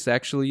 Yes. It is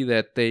actually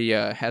that they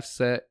have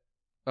set,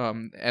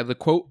 the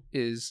quote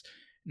is,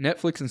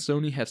 Netflix and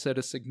Sony have set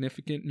a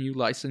significant new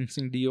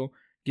licensing deal,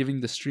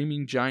 giving the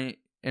streaming giant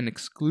an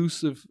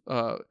exclusive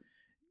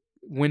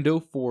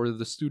window for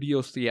the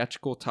studio's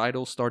theatrical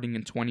title starting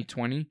in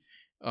 2020.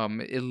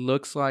 It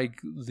looks like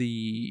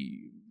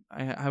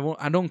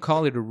I don't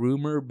call it a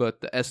rumor,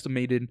 but the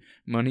estimated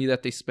money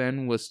that they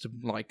spend was to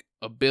like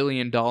 $1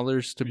 billion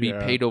to be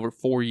paid over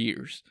 4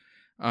 years,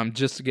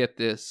 just to get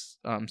this.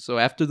 So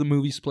after the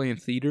movies play in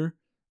theater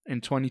in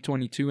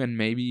 2022 and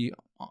maybe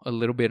a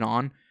little bit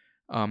on,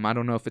 I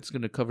don't know if it's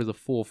going to cover the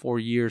full 4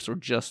 years or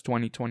just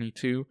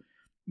 2022,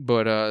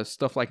 but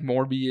stuff like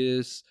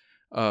Morbius,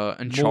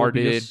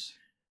 Uncharted.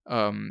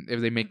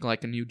 If they make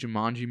like a new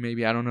Jumanji,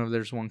 maybe. I don't know if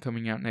there's one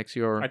coming out next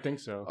year. Or, I think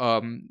so.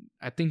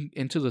 I think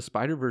Into the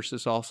Spider-Verse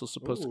is also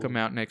supposed to come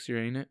out next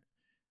year, ain't it?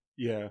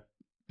 Yeah.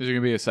 Is there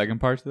gonna be a second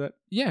part to that?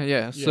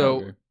 Yeah.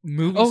 So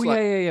movies. Oh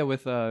yeah.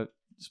 With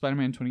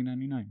Spider-Man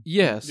 2099.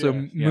 Yeah.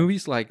 So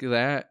movies like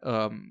that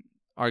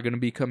are gonna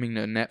be coming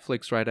to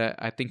Netflix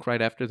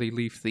right after they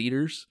leave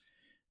theaters.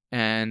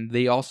 And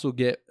they also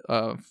get,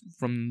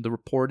 from the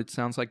report, it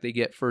sounds like they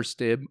get first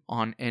dib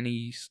on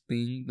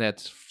anything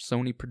that's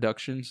Sony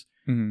Productions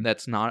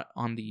that's not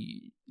on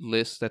the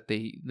list that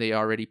they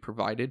already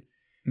provided.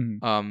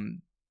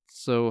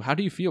 So how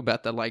do you feel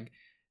about that? Like,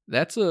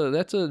 that's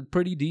a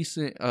pretty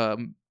decent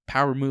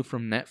power move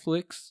from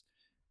Netflix.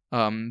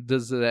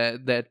 Does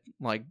that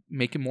like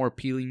make it more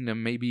appealing to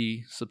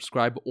maybe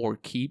subscribe or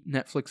keep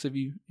Netflix if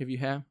you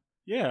have?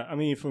 Yeah, I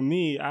mean, for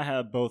me, I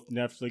have both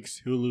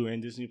Netflix, Hulu,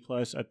 and Disney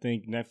Plus. I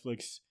think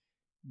Netflix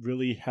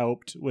really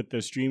helped with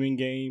the streaming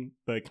game,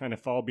 but kind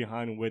of fall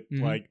behind with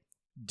like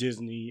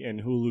Disney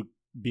and Hulu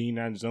being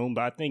on its own.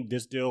 But I think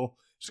this deal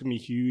is going to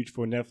be huge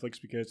for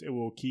Netflix because it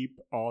will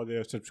keep all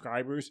their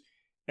subscribers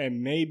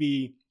and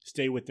maybe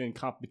stay within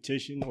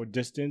competition or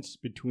distance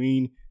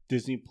between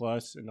Disney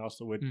Plus and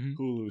also with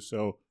Hulu.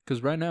 So,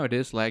 because right now it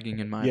is lagging,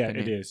 in my opinion.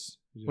 Yeah, it is.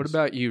 What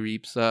about you,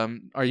 Reeps?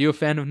 Are you a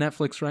fan of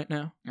Netflix right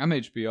now? I'm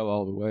HBO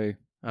all the way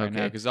right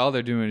now because all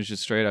they're doing is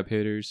just straight up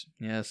hitters.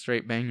 Yeah,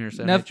 straight bangers.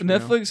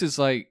 Netflix is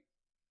like,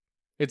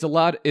 it's a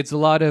lot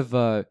of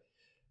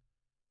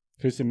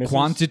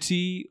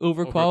quantity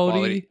over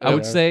quality. I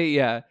would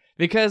say,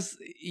 because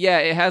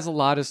it has a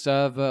lot of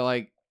stuff, but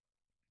like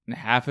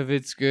half of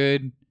it's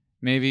good,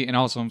 maybe. And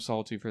also, I'm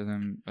salty for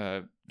them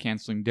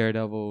canceling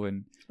Daredevil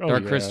and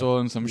Dark Crystal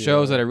and some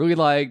shows that I really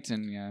liked,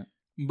 and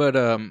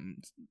But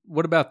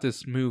what about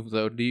this move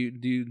though?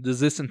 Does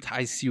this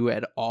entice you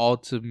at all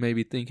to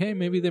maybe think, hey,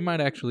 maybe they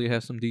might actually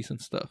have some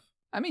decent stuff?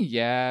 I mean,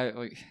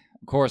 like,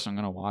 of course I'm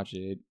gonna watch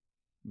it.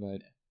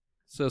 But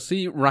so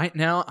see, right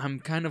now I'm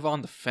kind of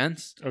on the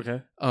fence.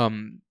 Okay.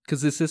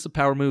 Because this is a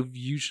power move.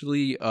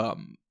 Usually,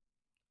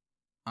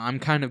 I'm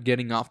kind of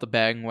getting off the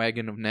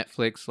bandwagon of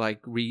Netflix. Like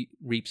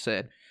Reap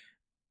said,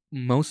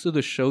 most of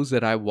the shows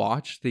that I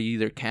watch, they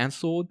either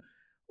canceled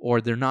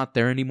or they're not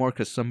there anymore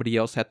because somebody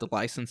else had the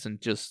license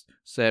and just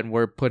said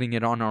we're putting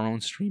it on our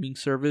own streaming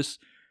service.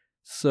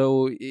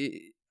 So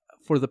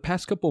for the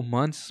past couple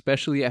months,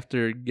 especially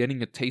after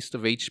getting a taste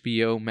of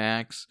HBO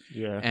Max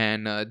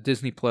and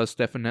Disney Plus,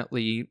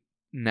 definitely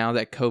now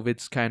that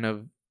COVID's kind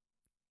of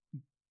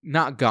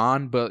not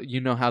gone, but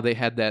you know how they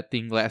had that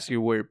thing last year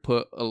where it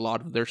put a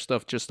lot of their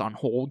stuff just on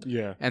hold.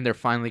 Yeah. And they're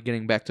finally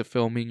getting back to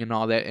filming and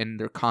all that, and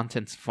their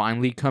content's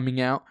finally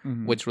coming out,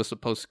 which was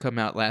supposed to come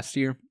out last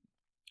year.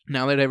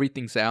 Now that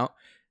everything's out,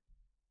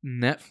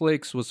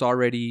 Netflix was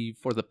already,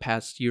 for the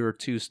past year or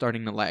two,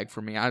 starting to lag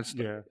for me.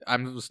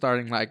 I'm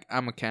starting like,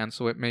 I'm going to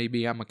cancel it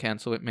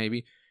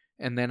maybe.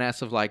 And then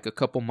as of like a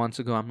couple months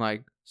ago, I'm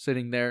like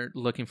sitting there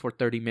looking for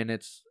 30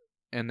 minutes.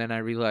 And then I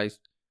realized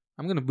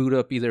I'm going to boot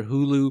up either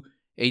Hulu,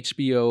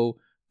 HBO,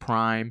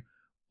 Prime,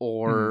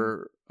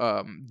 or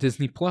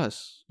Disney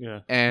Plus. Yeah.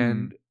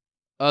 And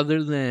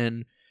other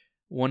than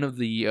one of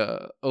the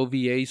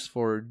OVAs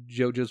for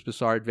JoJo's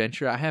Bizarre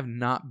Adventure, I have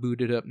not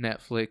booted up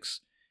Netflix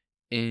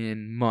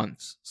in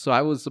months. So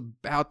I was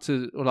about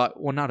to,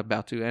 well, not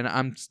about to, and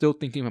I'm still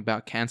thinking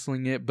about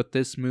canceling it. But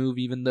this move,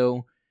 even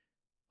though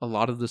a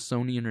lot of the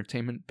Sony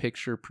Entertainment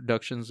Picture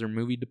Productions, their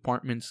movie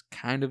department's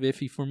kind of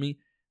iffy for me.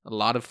 A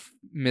lot of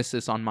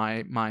misses on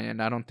my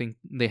end. I don't think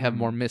they have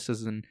more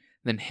misses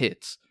than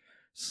hits.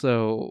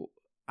 So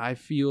I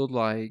feel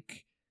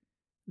like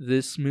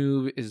this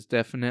move is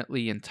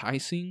definitely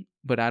enticing,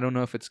 but I don't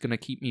know if it's going to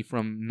keep me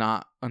from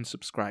not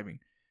unsubscribing.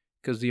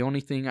 Because the only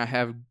thing I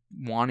have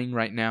wanting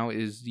right now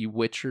is the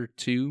Witcher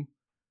 2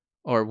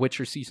 or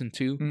Witcher Season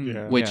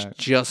 2, which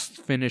just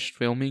finished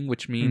filming,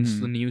 which means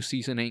the new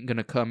season ain't going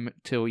to come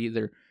till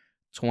either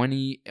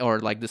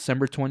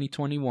December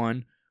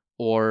 2021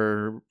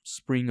 or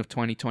spring of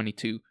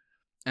 2022.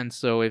 And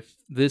so if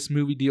this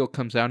movie deal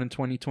comes out in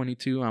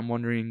 2022, I'm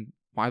wondering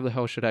why the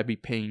hell should I be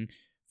paying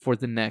for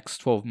the next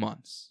 12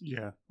 months?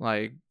 Yeah.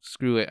 Like,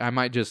 screw it. I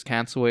might just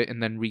cancel it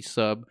and then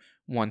resub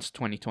once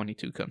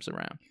 2022 comes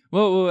around.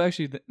 Well,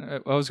 actually, I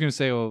was going to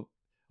say,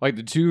 like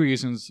the two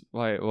reasons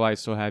why I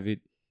still have it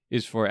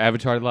is for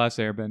Avatar: The Last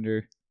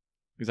Airbender,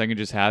 because I can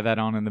just have that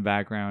on in the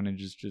background and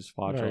just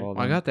watch all of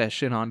them. I got that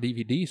shit on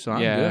DVD, so I'm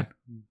good.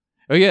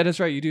 Oh yeah, that's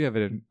right. You do have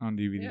it on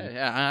DVD.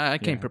 Yeah. I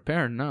came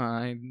prepared. No,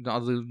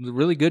 all the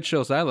really good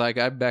shows I like,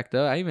 I backed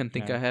up. I even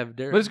think I have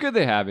Daredevil. But it's good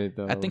they have it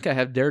though. I think I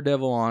have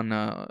Daredevil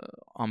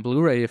on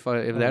Blu-ray if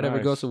that ever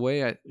goes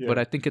away. But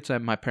I think it's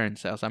at my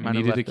parents' house. I might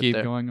have left it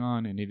there.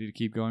 It needed to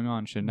keep going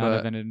on. Should not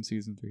have ended in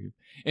season 3.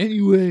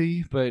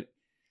 Anyway, but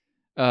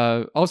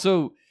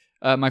also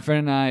my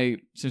friend and I,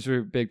 since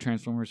we're big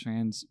Transformers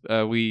fans,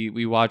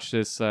 we watched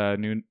this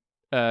new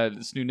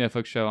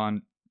Netflix show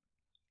on.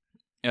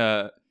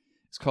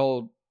 It's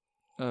called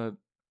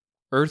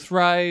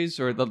Earthrise,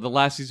 or the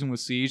last season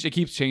was Siege. It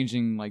keeps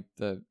changing like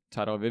the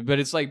title of it, but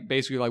it's like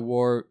basically like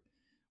War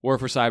for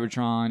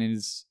Cybertron, and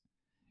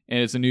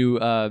it's a new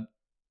kind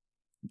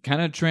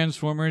of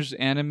Transformers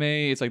anime.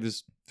 It's like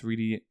this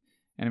 3D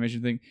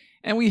animation thing,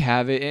 and we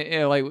have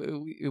it. Like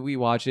we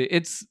watch it.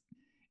 It's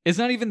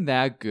not even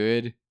that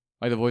good.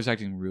 Like the voice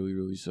acting really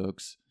really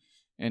sucks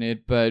in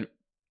it, but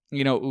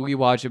you know we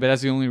watch it. But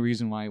that's the only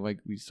reason why like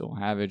we still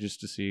have it,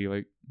 just to see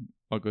like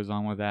what goes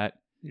on with that.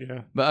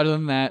 Yeah. But other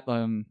than that,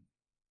 I mean,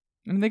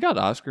 they got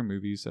Oscar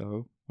movies,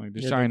 so like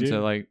they're trying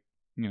to like,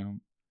 you know,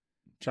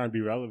 trying to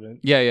be relevant.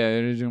 Yeah,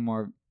 they're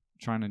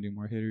trying to do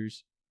more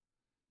hitters.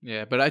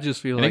 Yeah, but I just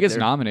feel like it gets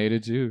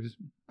nominated too.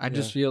 I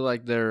just feel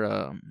like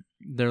they're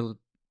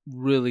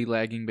really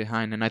lagging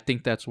behind, and I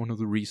think that's one of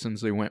the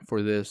reasons they went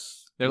for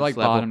this. They're like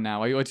level. Bottom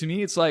now. Like to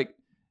me, it's like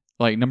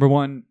number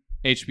 1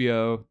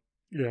 HBO,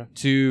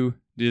 2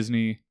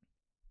 Disney,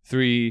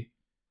 3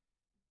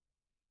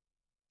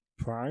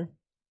 Prime.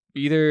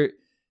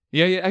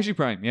 Actually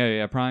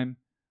Prime. Prime,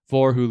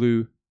 4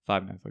 Hulu,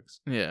 5 Netflix.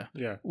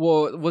 Yeah.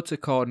 Well, what's it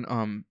called?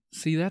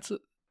 See, that's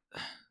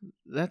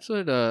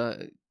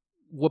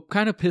what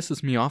kind of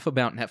pisses me off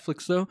about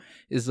Netflix though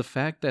is the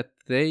fact that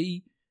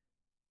they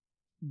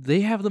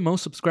have the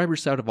most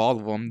subscribers out of all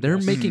of them. They're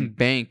making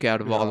bank out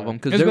of all of them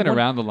because they've been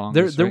around the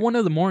longest. They're one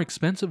of the more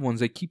expensive ones.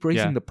 They keep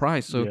raising the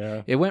price,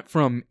 so it went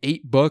from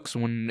 $8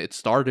 when it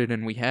started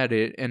and we had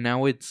it, and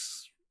now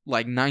it's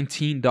like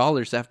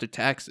 $19 after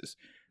taxes.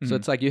 So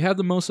it's like you have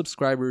the most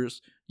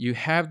subscribers, you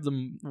have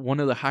one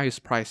of the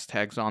highest price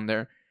tags on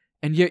there,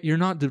 and yet you're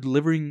not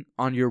delivering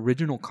on your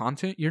original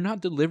content. You're not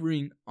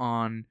delivering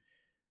on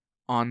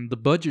the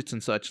budgets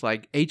and such.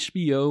 Like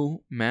HBO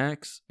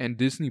Max and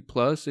Disney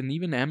Plus and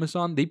even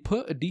Amazon, they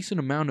put a decent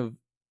amount of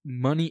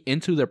money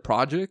into their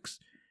projects,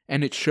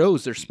 and it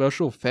shows. Their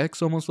special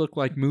effects almost look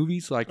like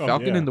movies. Like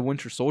Falcon and the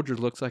Winter Soldier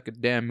looks like a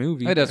damn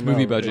movie. That's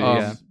movie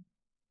budget.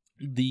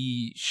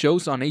 The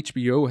shows on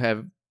HBO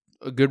have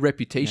a good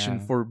reputation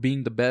for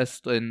being the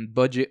best in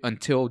budget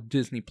until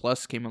Disney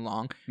Plus came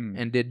along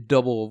and did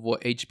double of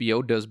what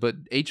HBO does.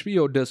 But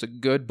HBO does a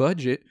good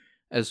budget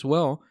as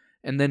well.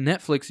 And then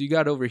Netflix, you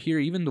got over here,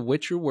 even The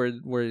Witcher, where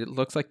it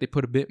looks like they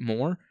put a bit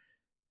more.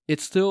 It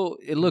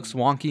looks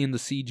wonky in the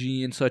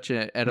CG and such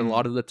at a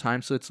lot of the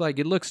time. So it's like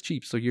it looks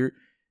cheap. So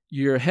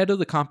you're ahead of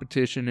the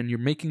competition and you're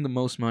making the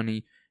most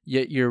money.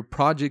 Yet your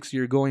projects,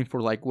 you're going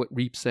for like what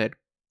Reap said,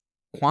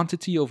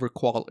 quantity over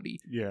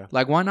quality. Yeah.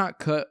 Like, why not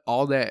cut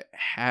all that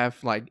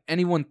half? Like,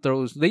 anyone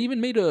throws... They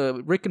even made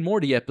a Rick and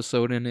Morty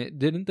episode in it,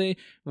 didn't they?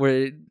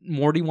 Where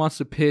Morty wants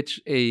to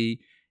pitch a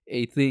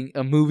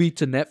movie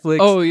to Netflix.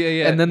 Oh,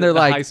 yeah. And then they're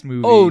like,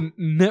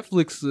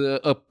 Netflix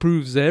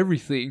approves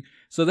everything.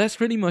 So that's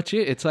pretty much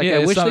it. It's like,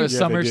 I wish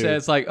Summer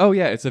says like, oh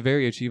yeah, it's a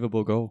very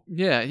achievable goal.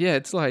 Yeah.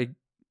 It's like,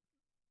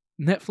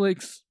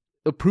 Netflix,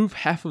 approve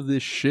half of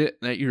this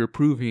shit that you're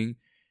approving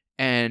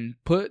and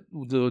put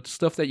the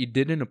stuff that you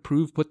didn't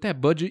approve, put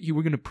that budget you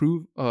were going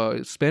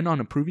to spend on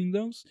approving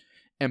those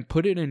and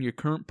put it in your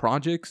current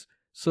projects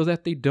so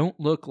that they don't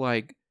look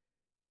like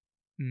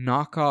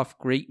knockoff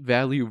great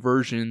value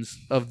versions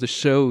of the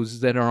shows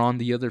that are on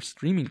the other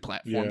streaming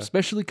platforms,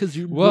 especially because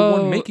you're the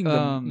one making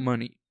the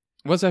money.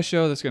 What's that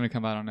show that's going to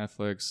come out on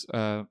Netflix?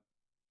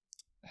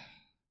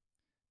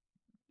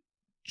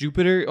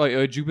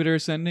 Jupiter, Jupiter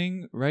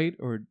Ascending, right?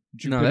 Or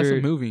Jupiter? No, that's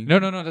a movie. No,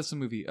 that's a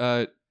movie.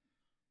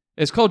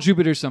 It's called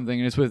Jupiter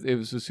something, and it was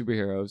with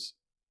superheroes.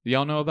 Do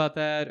y'all know about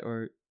that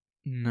or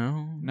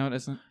no? No, it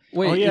isn't.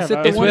 Wait, is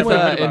it it's with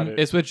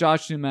it's with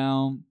Josh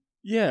Duhamel.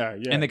 Yeah.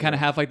 And they kind of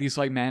have like these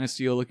like Man of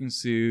Steel looking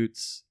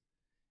suits,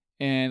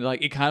 and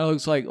like it kind of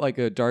looks like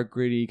a dark,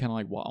 gritty, kind of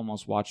like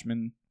almost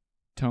Watchmen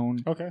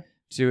tone.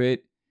 To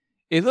it.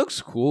 It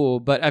looks cool,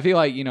 but I feel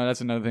like,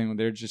 that's another thing when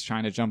they're just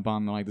trying to jump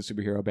on like the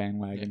superhero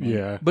bandwagon.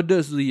 Yeah. But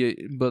does the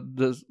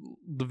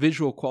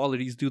visual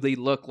qualities, do they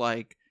look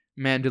like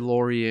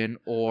Mandalorian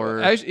or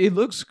Actually, it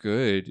looks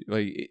good.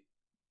 Like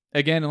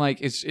again,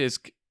 like it's it's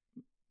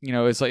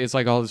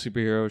like all the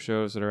superhero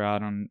shows that are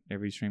out on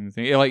every streaming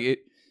thing.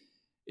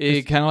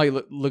 It kind of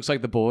like looks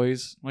like The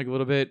Boys like a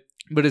little bit.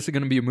 But is it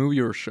going to be a movie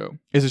or a show?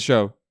 It's a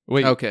show.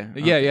 Wait. Okay.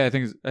 Yeah, I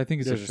think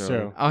it's a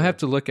show. I'll have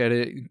to look at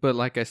it, but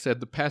like I said,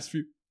 the past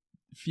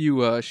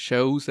few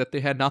shows that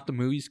they had, not the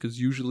movies, because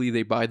usually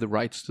they buy the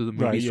rights to the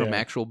movies from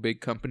actual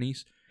big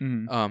companies.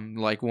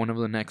 Like one of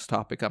the next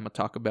topic I'm gonna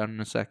talk about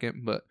in a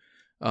second, but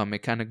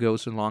it kind of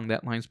goes along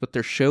that lines. But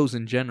their shows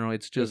in general,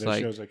 it's just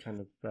like shows are kind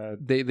of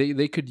bad.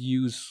 They could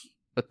use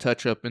a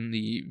touch up in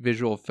the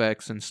visual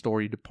effects and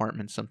story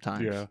department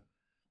sometimes.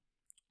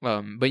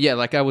 But yeah,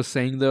 like I was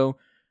saying though,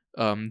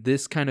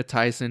 this kind of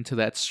ties into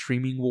that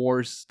streaming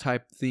wars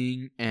type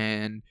thing,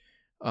 and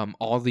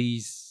all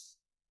these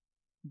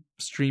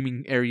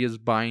streaming areas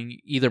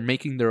either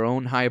making their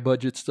own high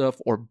budget stuff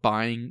or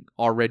buying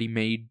already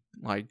made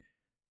like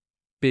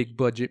big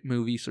budget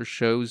movies or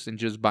shows and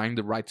just buying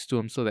the rights to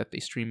them so that they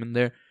stream in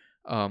there.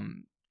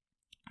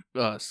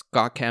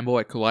 Scott Campbell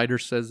at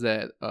Collider says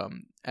that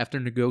after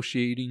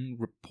negotiating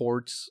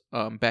reports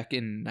back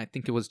in, I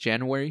think it was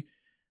January,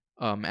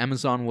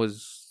 Amazon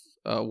was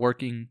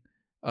working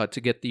to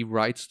get the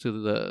rights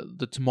to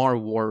the Tomorrow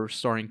War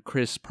starring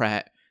Chris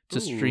Pratt to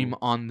stream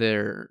on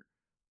their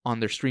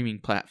streaming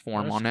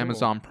platform. That's on cool.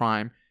 Amazon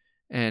Prime.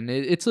 And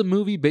it's a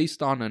movie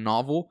based on a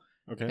novel.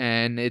 Okay.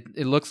 And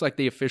it looks like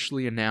they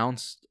officially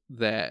announced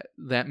that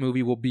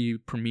movie will be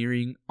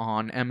premiering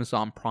on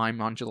Amazon Prime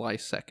on July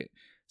 2nd.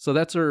 So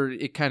that's where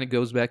it kind of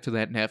goes back to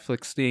that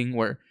Netflix thing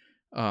where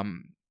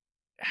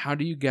how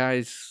do you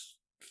guys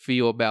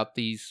feel about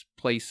these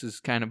places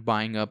kind of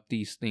buying up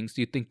these things?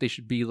 Do you think they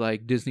should be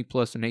like Disney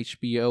Plus and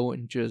HBO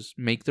and just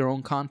make their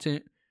own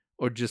content,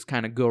 or just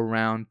kind of go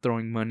around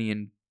throwing money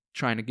and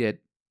trying to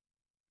get,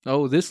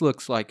 oh, this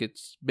looks like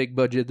it's big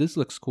budget, this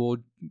looks cool,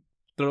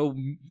 throw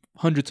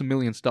hundreds of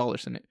millions of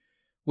dollars in it?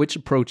 Which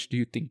approach do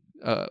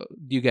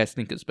you guys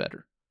think is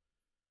better?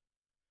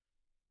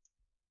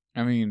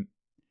 I mean,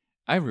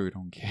 I really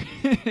don't care.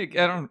 I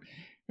don't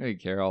really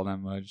care all that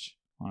much,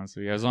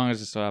 honestly. As long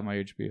as I still have my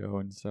HBO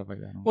and stuff like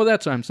that. Well,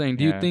 that's what I'm saying.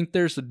 Do you think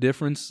there's a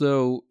difference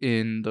though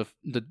in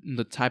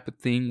the type of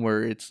thing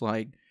where it's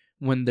like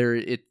when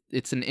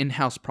it's an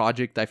in-house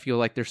project? I feel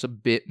like there's a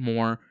bit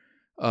more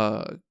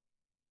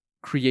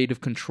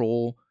creative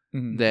control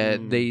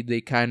that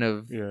they kind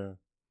of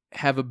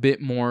have a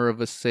bit more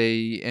of a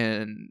say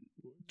and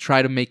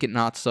try to make it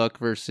not suck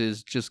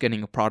versus just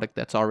getting a product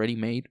that's already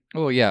made.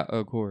 Oh yeah,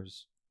 of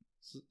course.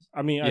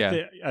 I mean,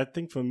 I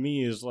think for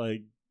me is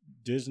like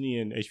Disney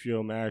and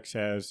HBO Max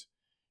has,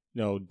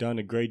 done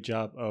a great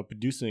job of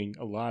producing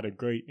a lot of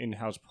great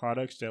in-house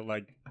products that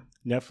like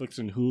Netflix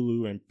and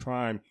Hulu and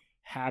Prime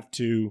have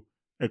to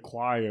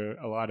acquire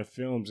a lot of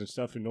films and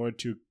stuff in order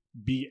to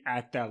be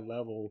at that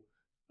level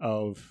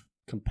of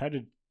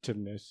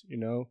competitiveness,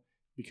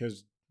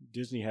 because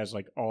Disney has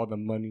like all the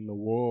money in the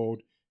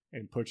world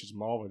and purchased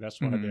Marvel. That's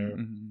why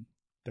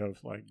they're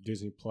like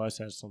Disney Plus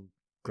has some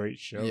great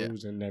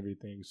shows and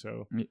everything.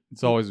 So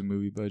it's always a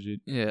movie budget.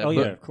 Yeah. Oh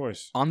yeah, of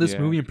course. On this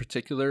movie in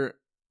particular,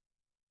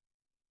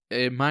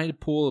 it might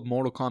pull a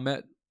Mortal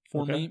Kombat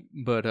for me,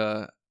 but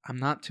I'm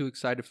not too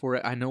excited for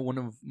it. I know one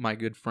of my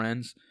good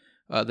friends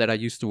that I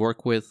used to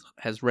work with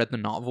has read the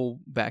novel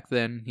back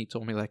then. He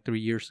told me like 3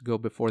 years ago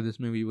before this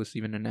movie was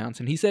even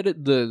announced. And he said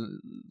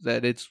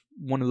that it's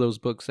one of those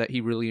books that he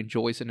really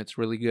enjoys and it's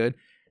really good.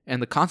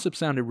 And the concept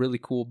sounded really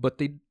cool,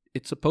 but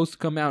it's supposed to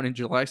come out in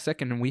July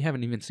 2nd and we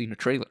haven't even seen a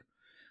trailer.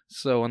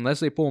 So unless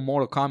they pull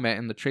Mortal Kombat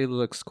and the trailer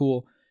looks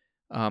cool,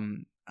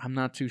 I'm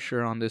not too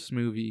sure on this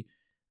movie.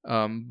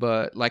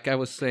 But like I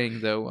was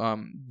saying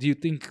though, do you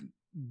think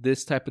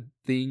this type of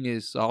thing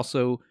is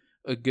also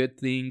a good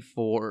thing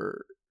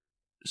for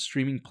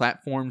streaming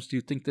platforms? Do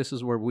you think this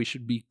is where we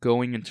should be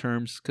going in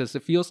terms, because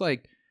it feels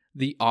like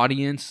the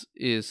audience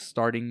is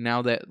starting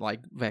now that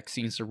like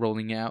vaccines are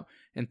rolling out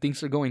and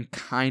things are going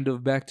kind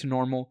of back to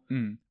normal.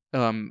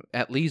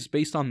 At least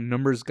based on the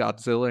numbers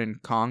Godzilla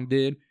and Kong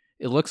did,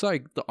 it looks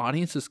like the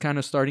audience is kind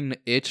of starting to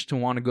itch to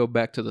want to go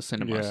back to the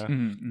cinemas.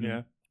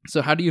 Yeah.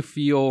 So how do you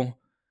feel?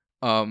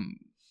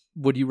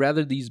 Would you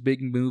rather these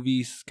big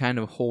movies kind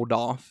of hold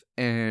off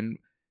and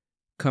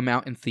come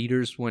out in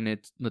theaters when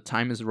the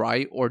time is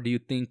right, or do you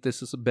think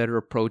this is a better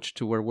approach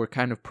to where we're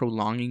kind of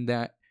prolonging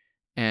that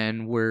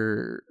and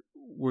we're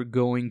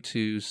going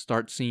to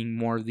start seeing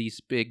more of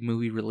these big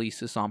movie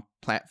releases on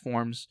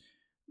platforms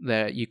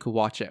that you could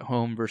watch at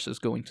home versus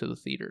going to the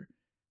theater?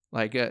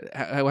 Like,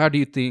 how do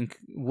you think?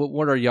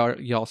 What are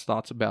y'all's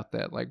thoughts about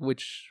that? Like,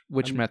 which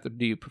method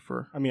do you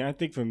prefer? I mean, I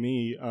think for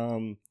me,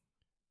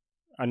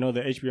 I know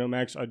that HBO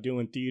Max are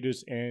doing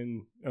theaters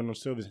and on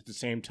service at the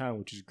same time,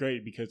 which is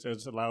great because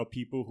it's allowed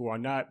people who are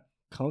not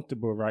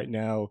comfortable right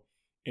now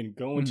in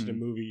going to the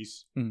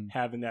movies,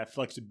 having that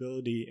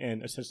flexibility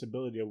and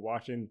accessibility of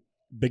watching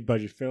big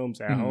budget films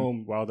at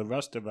home, while the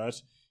rest of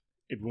us,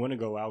 if we want to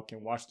go out,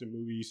 can watch the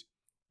movies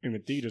in the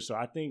theater. So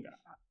I think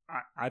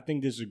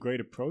this is a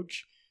great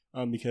approach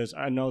because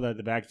I know that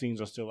the vaccines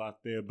are still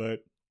out there, but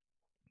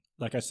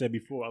like I said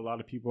before, a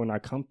lot of people are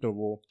not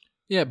comfortable.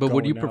 Yeah, but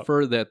would you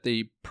prefer that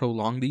they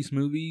prolong these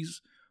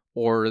movies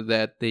or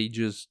that they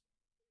just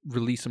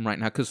release them right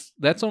now? Because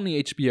that's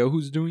only HBO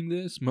who's doing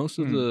this. Most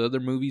of the other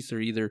movies are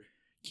either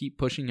keep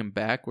pushing them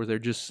back or they're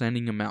just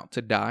sending them out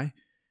to die,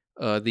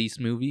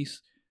 these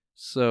movies.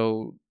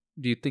 So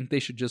do you think they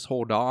should just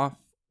hold off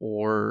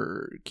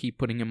or keep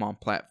putting them on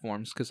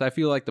platforms? Because I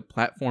feel like the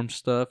platform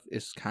stuff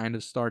is kind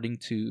of starting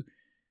to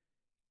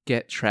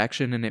get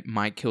traction and it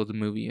might kill the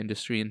movie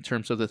industry in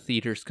terms of the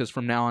theaters. Because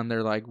from now on,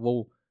 they're like,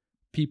 well,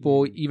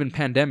 people, even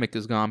pandemic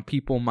is gone,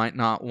 people might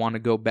not want to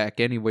go back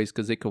anyways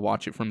because they could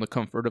watch it from the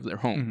comfort of their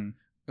home.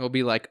 It'll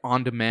be like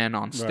on demand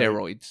on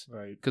steroids.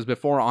 Right. Because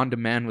before on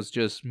demand was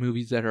just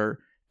movies that are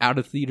out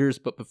of theaters,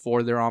 but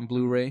before they're on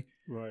Blu-ray.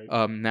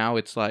 Right. Now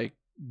it's like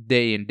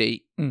day and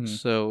date.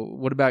 So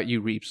what about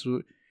you, Reeps?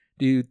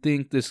 Do you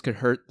think this could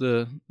hurt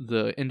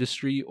the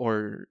industry,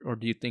 or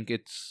do you think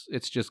it's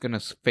just gonna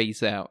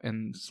phase out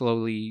and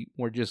slowly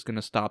we're just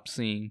gonna stop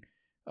seeing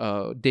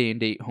day and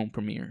date home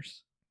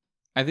premieres?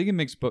 I think it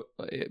makes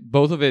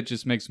both of it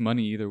just makes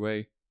money either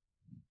way.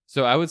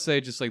 So I would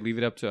say just like leave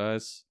it up to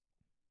us.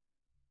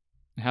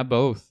 Have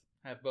both.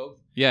 Have both.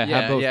 Yeah,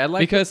 have both. Yeah,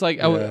 because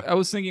I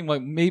was thinking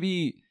like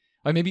maybe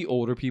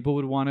older people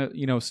would want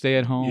to stay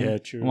at home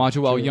and watch it,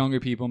 while younger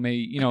people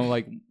may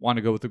like want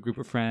to go with a group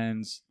of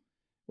friends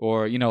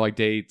or like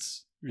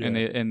dates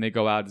and they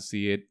go out to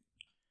see it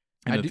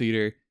in the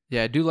theater.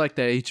 Yeah, I do like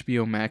that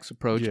HBO Max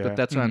approach, but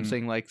that's what I'm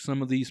saying. Like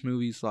some of these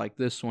movies, like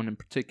this one in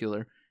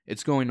particular,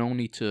 it's going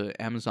only to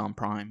Amazon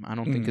Prime. I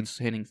don't think it's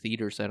hitting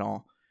theaters at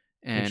all.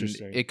 And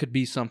it could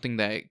be something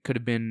that could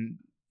have been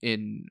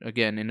in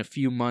a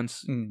few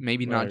months,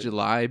 maybe not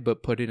July,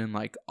 but put it in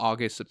like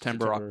August,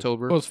 September.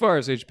 October. Well, as far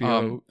as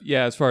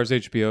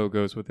HBO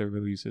goes with their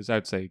releases,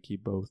 I'd say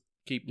keep both.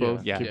 Keep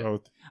both. Yeah. Keep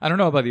both. I don't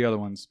know about the other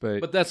ones,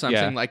 but that's what I'm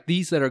saying. Like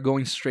these that are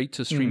going straight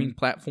to streaming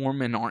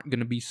platform and aren't going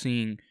to be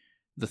seeing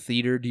the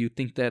theater, do you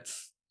think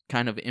that's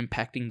kind of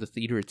impacting the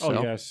theater itself?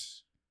 Oh,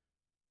 yes.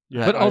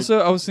 Yeah, but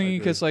also, I was thinking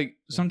because like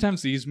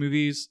sometimes these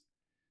movies,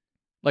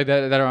 like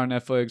that are on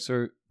Netflix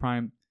or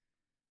Prime,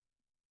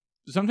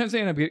 sometimes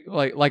they end up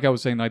like I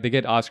was saying, like they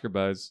get Oscar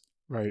buzz,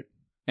 right?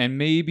 And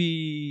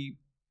maybe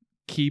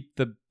keep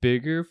the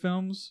bigger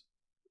films,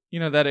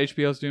 that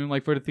HBO's doing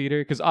like for the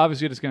theater, because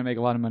obviously it's gonna make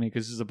a lot of money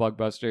because this is a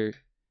blockbuster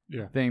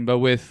thing. But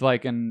with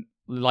like an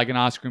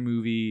Oscar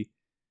movie,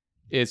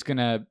 it's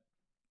gonna.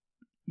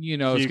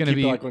 It's going to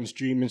be like on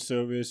streaming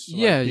service.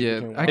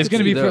 It's going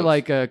to be for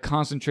like a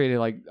concentrated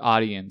like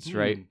audience,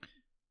 right?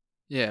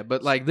 Yeah,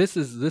 but like this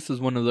is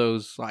one of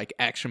those like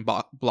action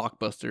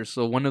blockbusters.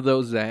 So one of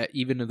those that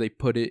even if they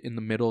put it in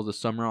the middle of the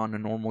summer on a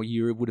normal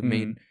year, it would have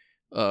made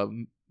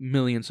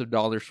millions of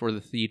dollars for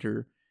the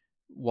theater.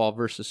 While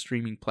versus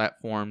streaming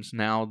platforms,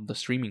 now the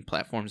streaming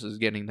platforms is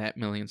getting that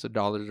millions of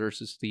dollars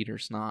versus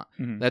theaters not.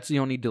 That's the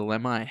only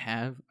dilemma I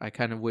have. I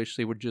kind of wish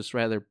they would just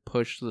rather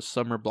push the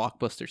summer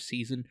blockbuster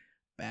season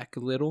back a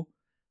little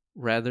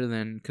rather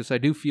than, because I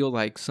do feel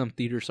like some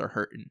theaters are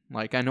hurting.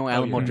 Like I know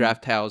Alamo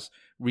Drafthouse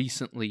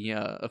recently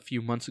a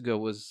few months ago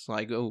was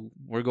like, oh,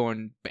 we're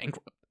going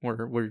bankrupt,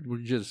 we're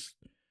just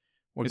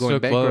were going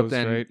bankrupt. Closed,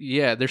 and right?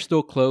 yeah, they're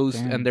still closed.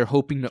 Damn. And they're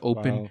hoping to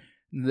open,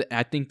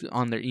 I think,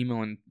 on their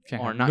email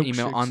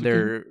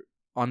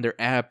on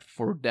their app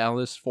for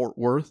Dallas, Fort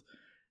Worth.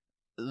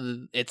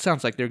 It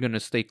sounds like they're going to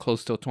stay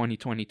close till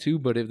 2022.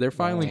 But if they're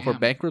filing for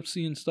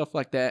bankruptcy and stuff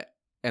like that,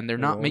 and they're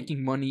not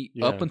making money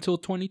up until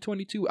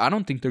 2022, I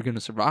don't think they're going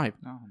to survive.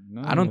 Oh,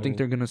 no. I don't think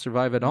they're going to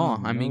survive at all.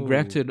 I mean,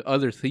 granted,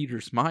 other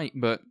theaters might,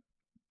 but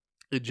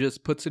it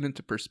just puts it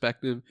into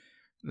perspective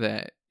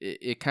that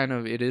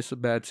it is a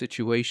bad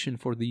situation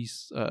for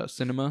these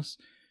cinemas.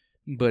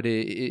 But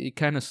it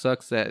kind of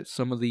sucks that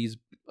some of these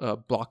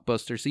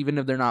blockbusters, even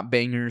if they're not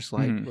bangers,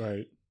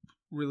 like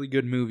really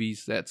good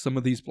movies, that some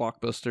of these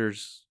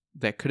blockbusters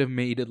that could have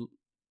made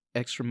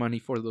extra money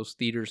for those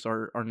theaters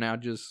are now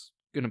just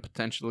going to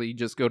potentially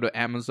just go to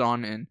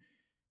Amazon, and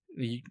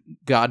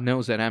God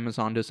knows that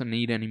Amazon doesn't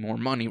need any more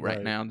money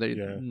right now.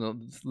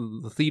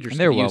 The theaters, and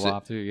they're well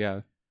off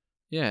too.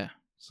 Yeah.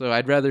 So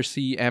I'd rather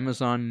see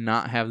Amazon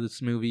not have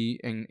this movie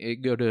and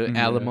it go to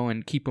Alamo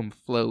and keep them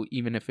afloat,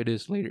 even if it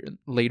is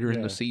later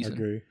in the season. I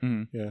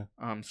agree.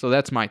 Yeah. So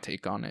that's my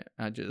take on it.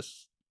 I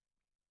just.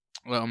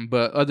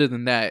 But other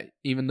than that,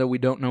 even though we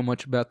don't know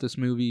much about this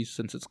movie,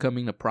 since it's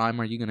coming to Prime,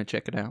 are you going to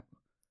check it out?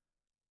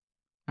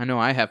 I know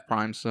I have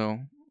Prime, so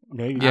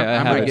maybe.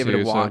 I might give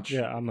it a watch.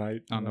 So, I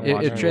might.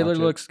 If trailer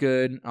looks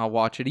good, I'll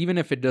watch it. Even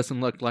if it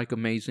doesn't look like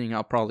amazing,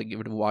 I'll probably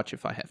give it a watch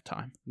if I have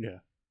time. Yeah.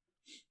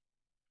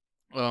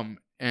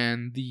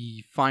 And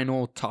the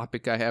final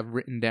topic I have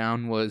written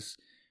down was,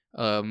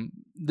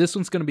 this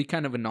one's going to be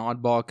kind of an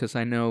oddball because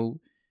I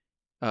know,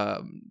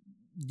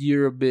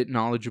 you're a bit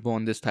knowledgeable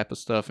on this type of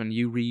stuff, and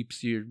you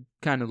Reaps, you're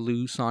kind of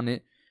loose on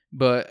it,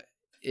 but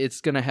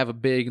it's going to have a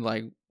big,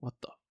 like, what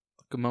the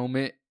fuck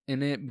moment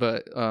in it.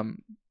 But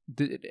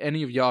did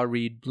any of y'all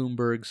read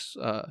Bloomberg's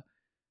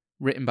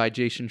written by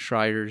Jason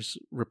Schreier's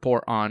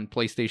report on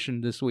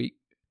PlayStation this week?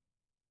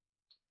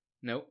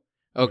 Nope.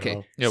 Okay.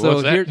 No. Yeah, so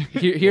what's that?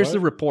 here's the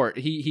report.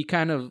 He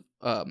kind of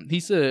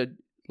he's a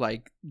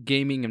like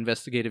gaming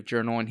investigative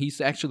journal, and he's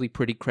actually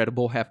pretty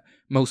credible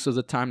most of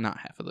the time, not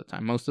half of the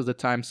time, most of the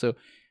time. So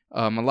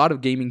a lot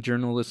of gaming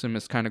journalism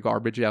is kind of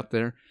garbage out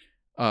there.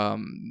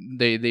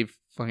 They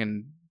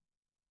fucking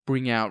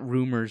bring out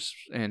rumors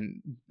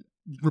and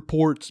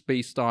reports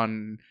based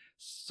on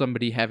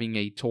somebody having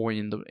a toy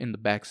in the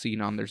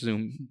backseat on their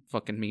Zoom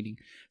fucking meeting.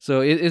 So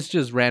it's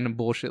just random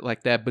bullshit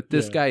like that. But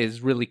this guy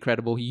is really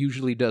credible. He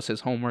usually does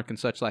his homework and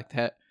such like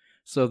that.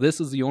 So this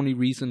is the only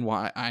reason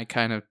why I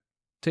kind of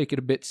take it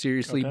a bit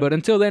seriously. Okay. But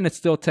until then, it's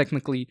still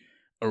technically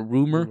a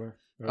rumor.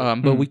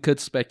 But we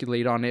could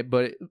speculate on it.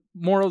 But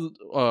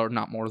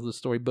not moral of the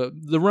story, but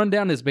the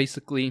rundown is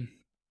basically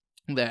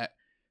that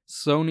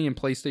Sony and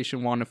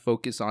PlayStation want to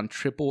focus on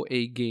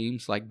AAA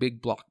games, like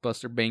big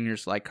blockbuster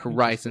bangers like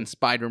Horizon,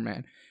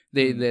 Spider-Man.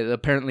 They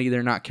apparently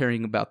they're not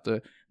caring about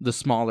the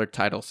smaller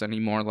titles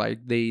anymore.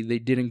 Like they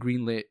didn't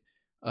greenlit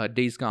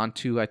Days Gone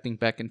 2, I think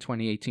back in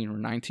 2018 or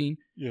 19.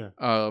 Yeah.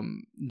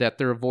 That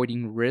they're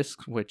avoiding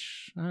risk,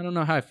 which I don't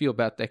know how I feel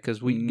about that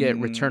because we get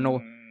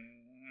Returnal.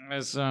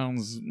 That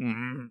sounds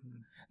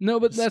no,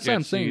 but that's what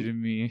I'm saying. To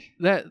me.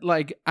 That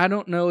like I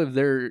don't know if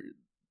they're.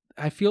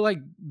 I feel like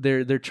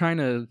they're trying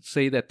to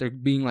say that they're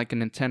being like a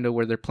Nintendo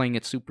where they're playing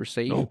it super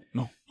safe.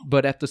 No.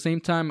 But at the same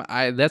time,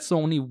 that's the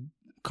only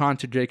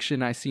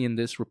contradiction I see in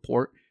this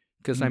report.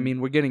 Because I mean,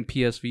 we're getting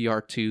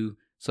PSVR 2,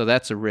 so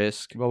that's a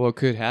risk. Well, what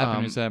could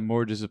happen is that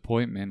more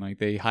disappointment. Like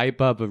they hype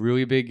up a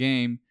really big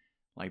game,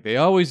 like they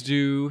always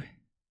do,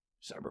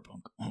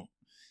 Cyberpunk,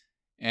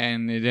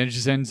 and it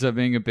just ends up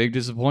being a big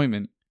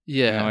disappointment.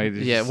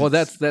 Yeah, Well,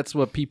 that's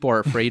what people are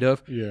afraid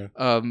of. Yeah.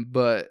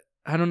 But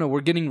I don't know.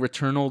 We're getting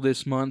Returnal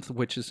this month,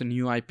 which is a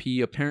new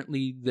IP.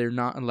 Apparently, they're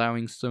not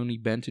allowing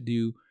Sony Ben to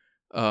do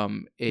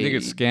they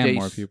could scam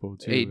more people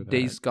too.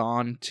 Days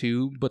Gone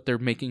 2, but they're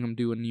making them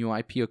do a new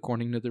IP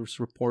according to this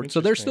report.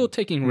 So they're still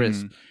taking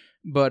risks.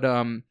 But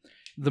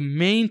the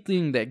main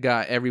thing that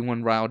got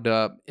everyone riled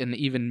up, and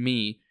even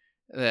me,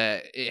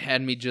 that it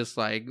had me just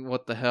like,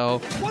 what the hell?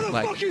 What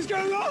the fuck is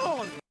going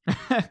on?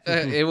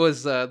 It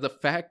was the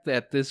fact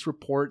that this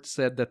report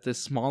said that this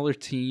smaller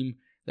team,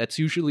 that's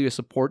usually a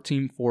support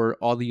team for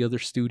all the other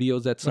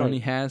studios that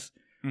Sony has,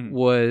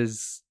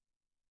 was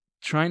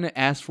trying to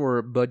ask for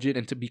a budget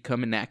and to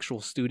become an actual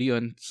studio,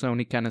 and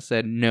Sony kind of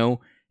said no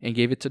and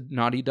gave it to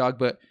Naughty Dog.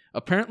 But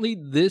apparently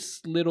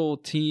this little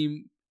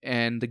team,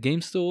 and the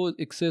game still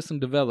exists in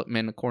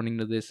development according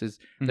to this, is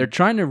they're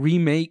trying to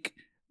remake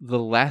The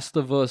Last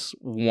of Us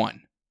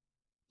 1.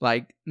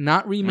 Like,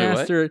 not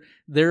remaster. Wait,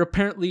 they're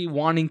apparently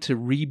wanting to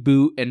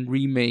reboot and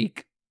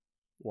remake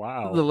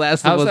The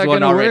Last How's of Us that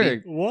 1 already.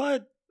 Work?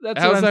 What? That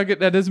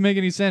doesn't make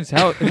any sense.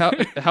 How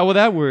will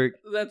that work?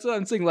 That's what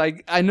I'm saying.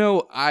 Like, I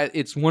know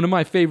it's one of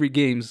my favorite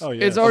games. Oh,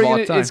 yeah. It's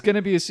already it's going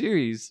to be a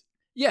series.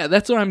 Yeah,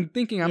 that's what I'm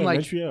thinking. I'm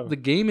like, HBO. the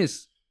game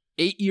is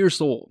 8 years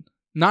old.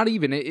 Not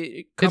even.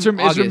 It's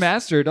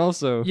remastered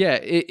also. Yeah,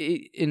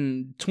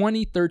 in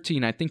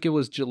 2013, I think it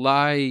was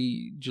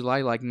July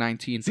like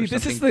 19th. See,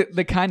 this is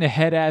the kind of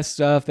head ass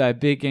stuff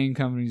that big game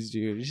companies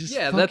do. It's just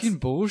fucking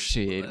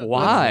bullshit.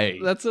 Why?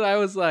 That's what I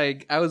was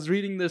like. I was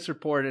reading this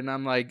report and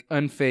I'm like,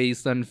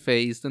 unfazed,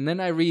 and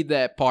then I read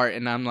that part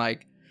and I'm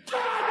like.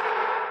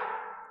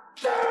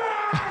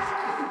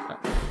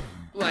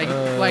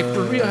 Like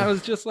for real, I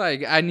was just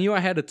like, I knew I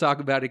had to talk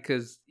about it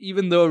because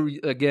even though,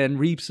 again,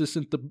 Reeps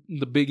isn't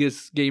the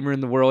biggest gamer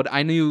in the world,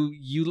 I knew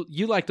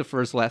you liked the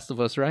first Last of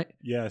Us, right?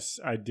 Yes,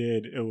 I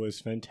did. It was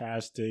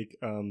fantastic.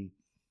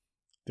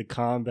 The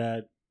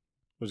combat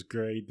was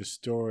great. The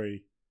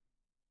story,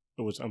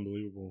 it was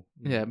unbelievable.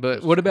 Yeah,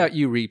 but what about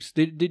you, Reeps?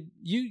 Did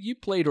you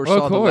played or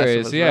saw of the Last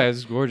of Us? Yeah, right?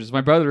 it's gorgeous.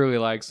 My brother really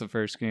likes the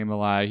first game a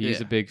lot.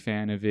 He's a big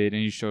fan of it,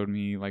 and he showed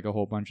me like a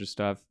whole bunch of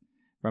stuff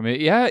from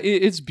it. Yeah,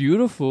 it's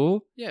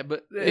beautiful. Yeah,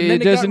 but and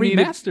then it got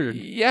remastered.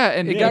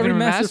 It got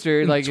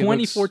remastered in like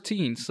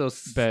 2014. So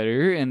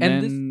better, and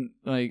then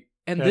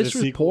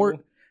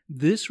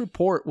this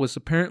report was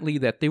apparently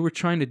that they were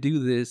trying to do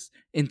this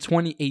in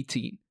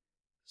 2018.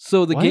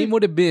 So the game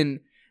would have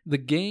been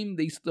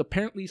they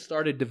apparently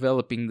started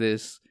developing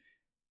this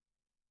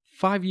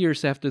 5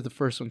 years after the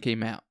first one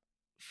came out.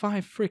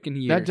 5 freaking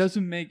years. That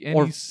doesn't make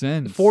any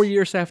sense. 4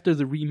 years after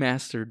the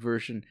remastered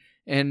version.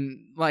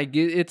 And like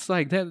it's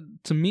like that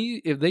to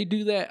me. If they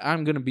do that,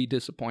 I'm gonna be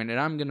disappointed.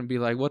 I'm gonna be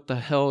like, "What the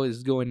hell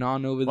is going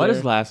on over there?" Why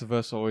does Last of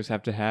Us always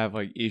have to have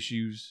like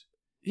issues?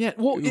 Yeah,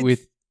 well,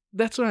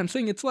 that's what I'm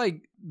saying. It's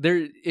like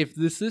if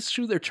this is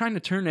true, they're trying to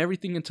turn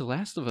everything into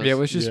Last of Us. Yeah,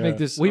 let's just make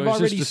this. We've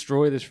already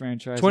destroy this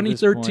franchise.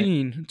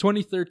 2013.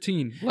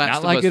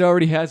 Not like it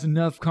already has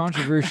enough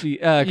controversy,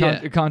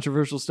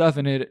 controversial stuff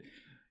in it.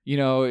 You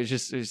know,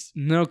 it's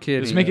no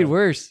kidding. Let's make it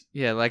worse.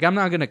 Yeah, like I'm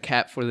not gonna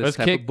cap for this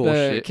type of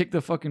bullshit. Kick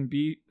the fucking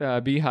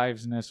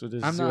beehive's nest with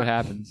this. See what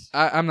happens.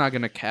 I'm not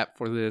gonna cap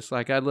for this.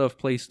 Like I love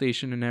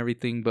PlayStation and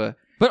everything, but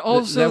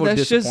also that would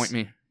disappoint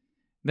me.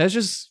 That's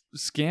just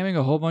scamming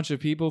a whole bunch of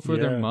people for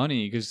their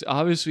money. Because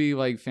obviously,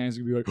 like fans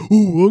are gonna be like,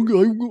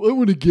 "Oh, I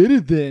want to get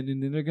it then,"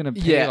 and then they're gonna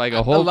pay like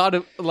a whole.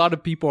 A lot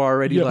of people are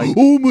already like,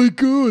 "Oh my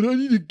god, I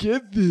need to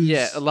get this."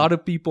 Yeah, a lot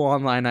of people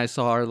online I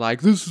saw are like,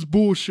 "This is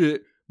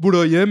bullshit." But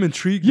I am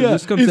intrigued. Yeah,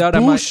 this comes out.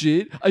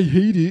 Bullshit. I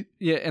hate it.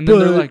 Yeah, and then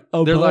they're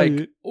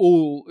like,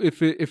 oh,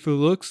 if it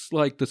looks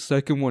like the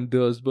second one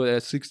does, but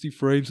at 60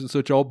 frames and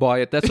such, I'll buy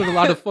it. That's what a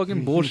lot of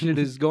fucking bullshit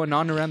is going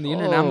on around the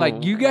internet. I'm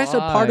like, you guys are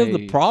part of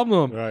the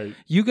problem. Right.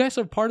 You guys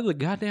are part of the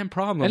goddamn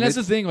problem. And that's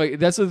the thing. Like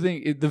that's the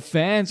thing. The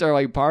fans are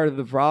like part of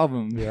the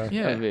problem.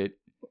 Yeah. Of it.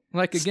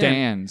 Like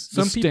again,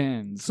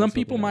 some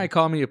people might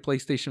call me a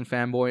PlayStation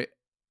fanboy.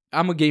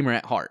 I'm a gamer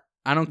at heart.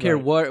 I don't care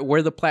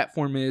where the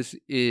platform is.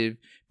 If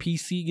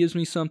PC gives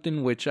me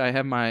something, which I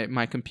have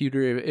my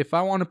computer, if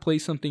I want to play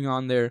something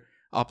on there,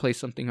 I'll play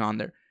something on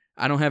there.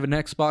 I don't have an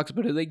Xbox,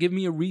 but if they give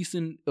me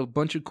a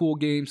bunch of cool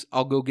games,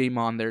 I'll go game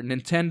on there.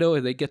 Nintendo,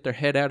 if they get their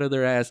head out of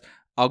their ass,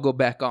 I'll go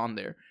back on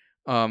there.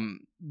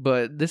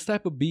 But this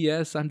type of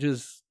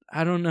BS,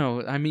 I don't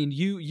know. I mean,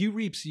 you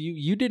Reeps,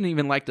 you didn't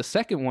even like the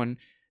second one,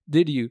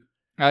 did you?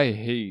 I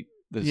hate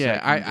the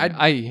second one.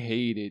 I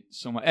hate it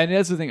so much. And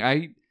that's the thing,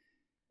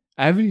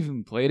 I haven't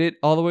even played it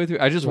all the way through.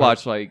 I just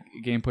watched like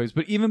gameplays.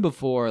 But even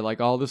before,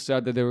 like all the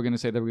stuff that they were going to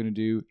say they were going to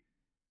do,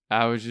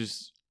 I was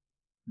just,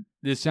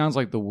 this sounds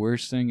like the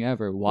worst thing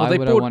ever. Why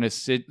would I want to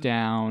sit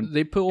down?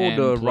 They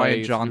pulled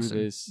Ryan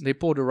Johnson. They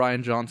pulled a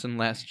Ryan Johnson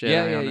Last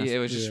Jedi. Yeah. It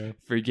was just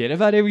forget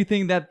about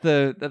everything that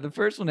the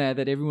first one had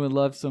that everyone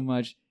loved so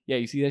much. Yeah,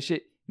 you see that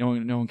shit? No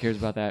one cares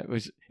about that.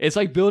 It's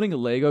like building a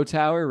Lego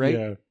tower, right?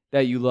 Yeah.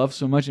 That you love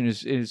so much and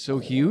it is so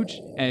huge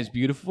and it's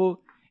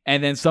beautiful.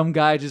 And then some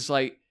guy just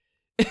like,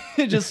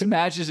 just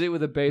smashes it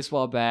with a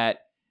baseball bat,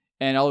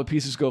 and all the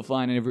pieces go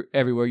flying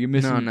everywhere. You're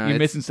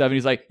missing stuff, and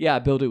he's like, "Yeah,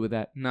 build it with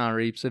that." Nah,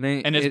 Reeps, it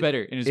ain't, and it's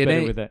better. And it's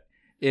better with that.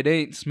 It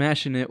ain't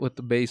smashing it with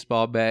the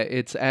baseball bat.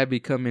 It's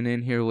Abby coming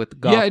in here with the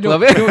golf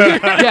club.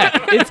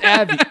 It's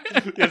Abby.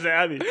 It's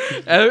Abby.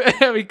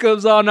 Abby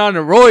comes on a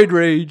roid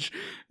rage.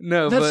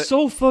 No, that's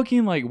so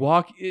fucking like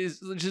is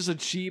just a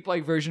cheap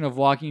like version of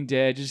Walking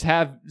Dead. Just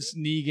have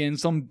Negan,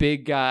 some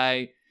big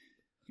guy.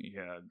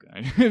 Yeah,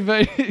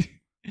 but.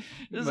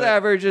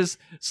 Just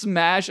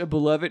smash a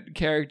beloved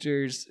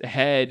character's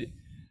head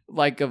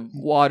like a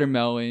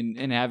watermelon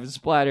and have it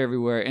splatter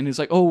everywhere, and it's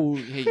like, oh,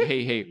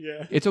 hey,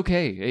 it's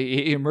okay.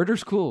 Hey,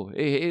 murder's cool.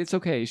 It's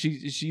okay.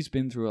 She's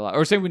been through a lot.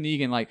 Or same with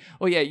Negan, like,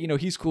 oh yeah,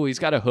 he's cool. He's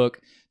got a hook,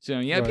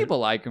 so people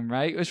like him,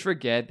 right? Let's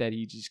forget that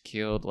he just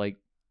killed like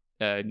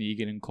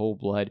Negan in cold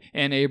blood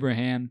and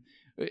Abraham.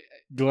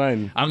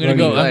 Glenn. I'm gonna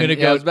go.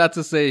 I was about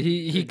to say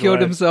he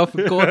killed himself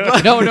in cold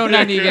blood. No,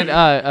 not Negan.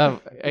 I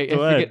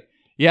forget.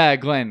 Yeah,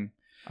 Glenn.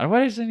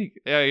 Why did I say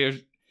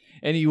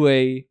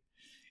anyway?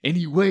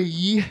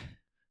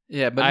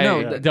 Yeah,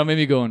 but don't make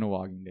me go into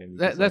Walking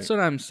Dead. That's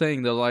what I'm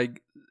saying though.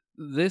 Like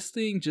this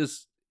thing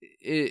just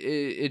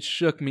it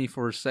shook me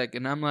for a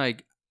second. I'm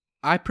like,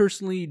 I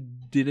personally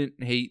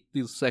didn't hate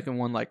the second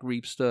one like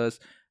Reeps does.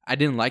 I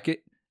didn't like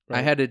it. Right.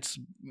 I had its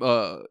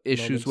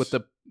issues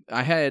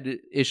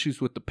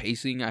with the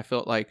pacing. I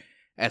felt like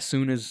as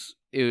soon as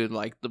it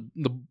like the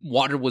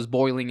water was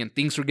boiling and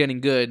things were getting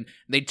good,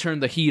 they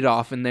turned the heat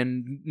off and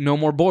then no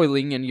more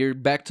boiling and you're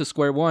back to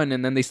square one,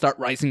 and then they start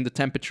rising the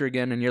temperature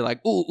again and you're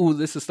like, ooh,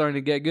 this is starting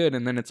to get good,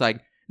 and then it's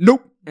like,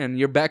 nope, and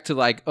you're back to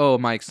like, oh,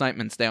 my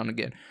excitement's down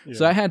again. Yeah.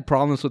 So I had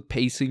problems with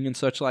pacing and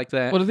such like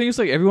that. Well, the thing is,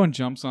 like, everyone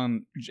jumps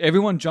on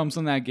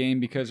that game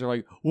because they're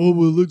like, oh,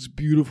 well, it looks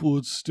beautiful,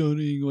 it's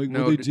stunning, like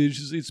what they did,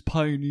 it's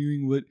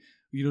pioneering what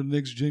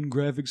next gen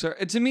graphics are.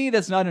 And to me,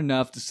 that's not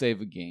enough to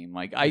save a game.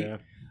 Like it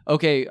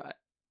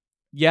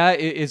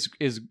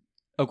is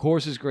of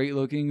course it's great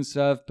looking and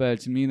stuff, but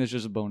to me that's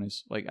just a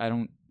bonus. Like I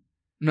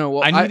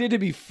needed to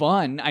be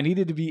fun. I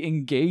needed to be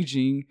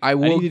engaging. I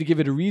needed to give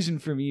it a reason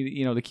for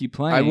me to keep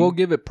playing. I will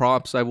give it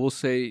props. I will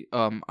say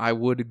I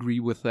would agree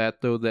with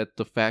that, though, that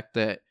the fact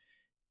that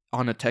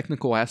on a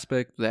technical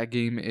aspect that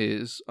game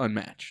is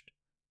unmatched.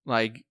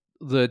 Like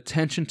the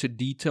attention to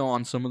detail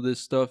on some of this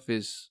stuff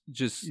is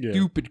just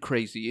stupid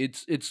crazy.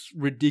 It's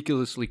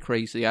ridiculously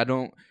crazy. I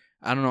don't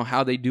know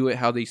how they do it,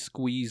 how they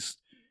squeeze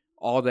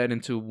all that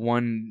into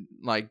one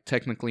like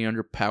technically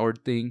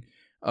underpowered thing.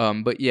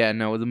 But yeah,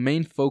 no, the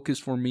main focus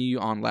for me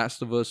on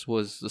Last of Us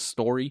was the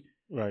story.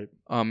 Right.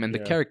 And the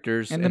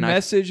characters. And the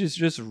message is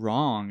just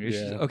wrong. It's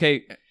just,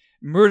 okay,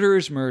 murder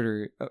is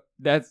murder.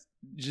 That's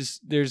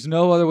just, there's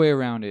no other way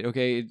around it.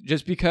 Okay,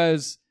 just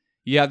because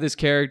you have this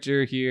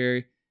character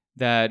here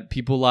that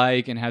people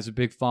like and has a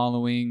big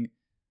following,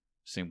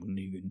 same with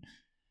Negan,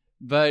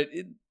 but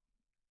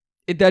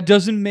that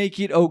doesn't make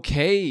it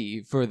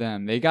okay for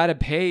them. They got to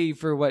pay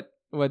for what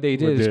they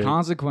did. There's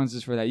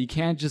consequences for that. You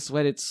can't just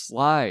let it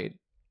slide.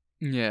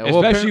 Yeah,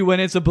 especially when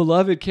it's a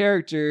beloved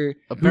character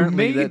who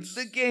made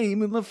the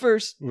game in the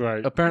first.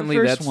 Right. Apparently,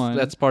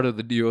 that's part of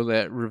the deal.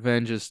 That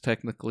revenge is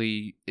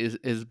technically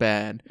is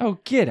bad. Oh,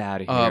 get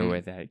out of here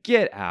with that!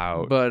 Get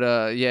out. But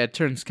it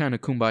turns kind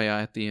of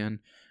kumbaya at the end.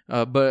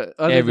 But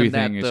other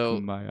everything than that, though,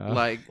 kumbaya.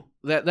 Like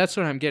that's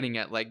what I'm getting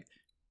at. Like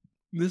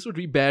this would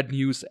be bad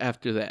news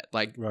after that.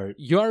 Like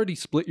you already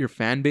split your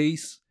fan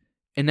base,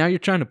 and now you're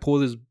trying to pull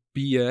this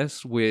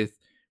BS with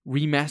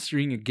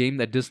remastering a game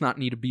that does not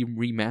need to be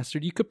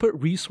remastered. You could put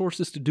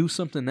resources to do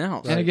something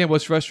else. And again,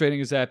 what's frustrating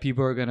is that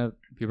people are gonna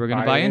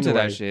buy into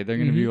that shit. They're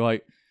gonna be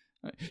like,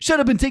 "Shut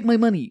up and take my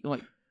money."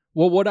 Like,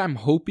 well, what I'm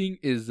hoping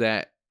is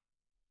that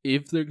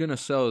if they're gonna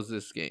sell us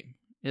this game,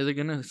 if they're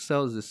gonna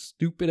sell us this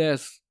stupid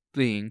ass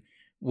thing,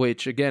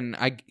 which again,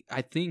 I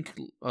think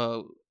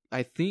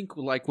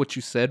like what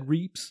you said,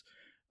 Reeps,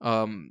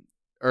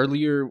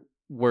 earlier,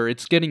 where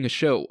it's getting a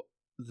show.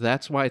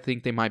 That's why I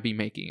think they might be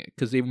making it,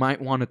 because they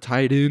might want to tie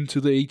it into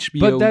the HBO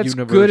universe. But that's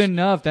good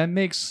enough. That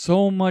makes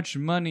so much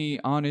money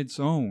on its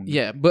own.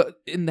 Yeah,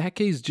 but in that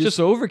case, just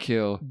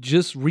overkill.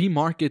 Just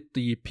remarket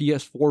the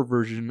PS4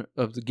 version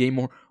of the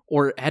game,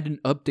 or add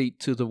an update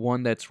to the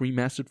one that's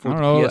remastered for the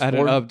PS4. Add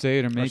an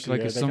update or make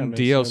some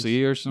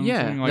DLC or something.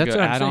 Yeah, like that's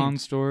an add-on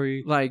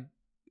story. Like,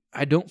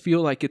 I don't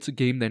feel like it's a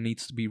game that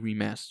needs to be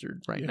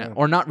remastered right now,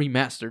 or not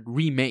remastered,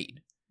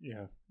 remade.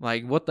 Yeah.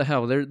 Like, what the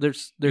hell?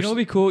 There's You know what'd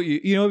be cool?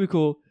 You know what'd be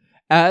cool?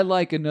 Add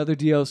like another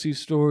DLC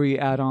story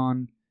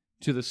add-on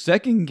to the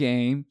second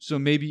game, so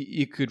maybe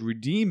you could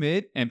redeem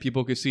it and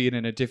people could see it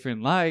in a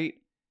different light,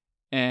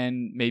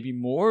 and maybe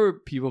more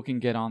people can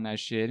get on that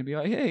shit and be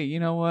like, hey, you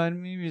know what?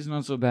 Maybe it's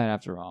not so bad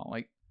after all.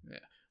 Like,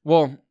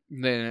 well,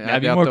 then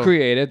that'd be more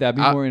creative. That'd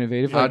be more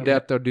innovative. I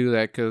doubt they'll do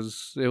that,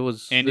 because it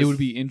would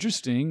be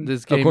interesting.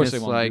 This game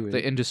is like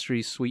the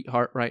industry's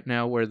sweetheart right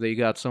now, where they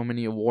got so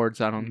many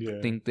awards. I don't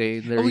think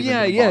they're. Oh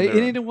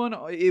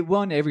it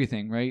won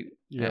everything, right?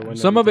 Yeah,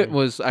 some of it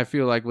was, I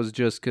feel like, was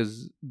just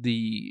because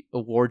the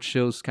award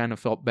shows kind of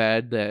felt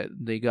bad that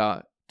they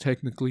got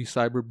technically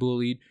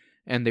cyberbullied,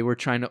 and they were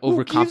trying to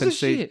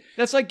overcompensate.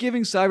 That's like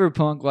giving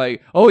Cyberpunk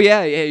like, oh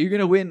yeah, you're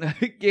gonna win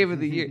Game of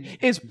the Year.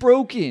 It's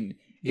broken.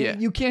 Yeah,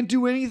 you can't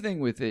do anything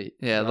with it.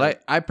 Yeah,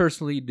 like I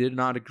personally did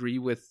not agree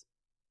with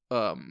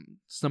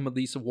some of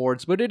these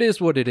awards, but it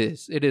is what it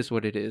is. It is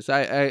what it is.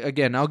 I'll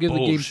give the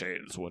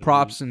game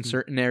props in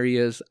certain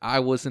areas.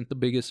 I wasn't the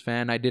biggest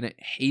fan. I didn't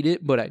hate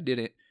it, but I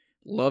didn't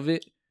love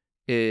it.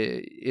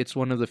 It's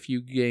one of the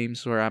few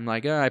games where I'm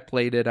like, I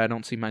played it. I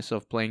don't see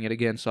myself playing it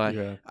again.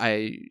 So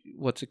I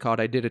what's it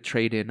called? I did a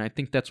trade in. I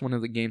think that's one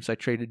of the games I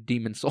traded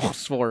Demon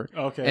Souls for.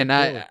 Okay, and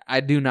cool. I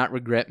do not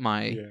regret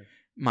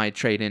my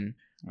trade in.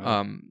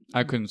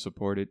 I couldn't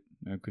support it.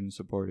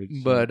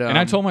 But and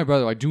I told my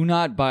brother, like, do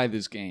not buy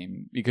this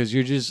game because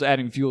you're just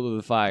adding fuel to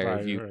the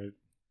fire.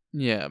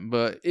 Yeah,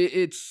 but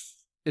it's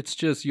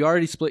just you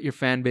already split your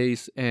fan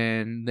base,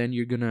 and then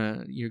you're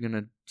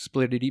gonna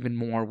split it even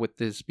more with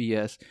this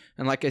BS.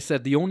 And like I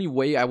said, the only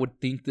way I would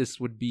think this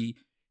would be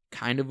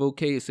kind of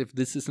okay is if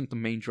this isn't the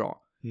main draw.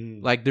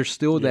 Like there's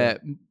still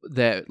that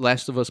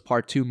Last of Us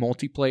Part 2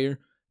 multiplayer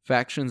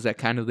factions that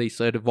kind of, they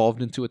said,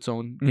 evolved into its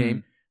own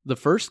game. The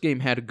first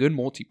game had a good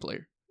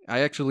multiplayer.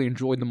 I actually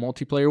enjoyed the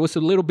multiplayer. It was a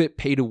little bit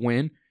pay to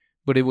win,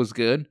 but it was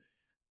good.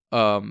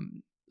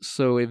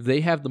 So if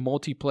they have the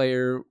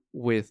multiplayer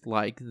with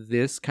like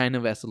this kind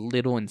of as a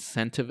little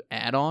incentive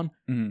add-on,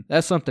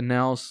 that's something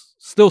else.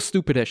 Still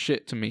stupid as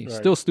shit to me. Right.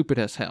 Still stupid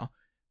as hell.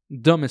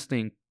 Dumbest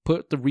thing.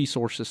 Put the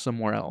resources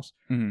somewhere else.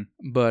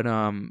 But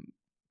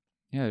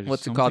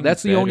what's it called?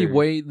 That's the only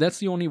way. That's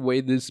the only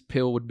way this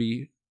pill would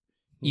be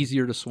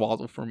easier to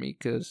swallow for me.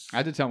 Because I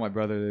had to tell my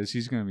brother this.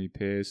 He's gonna be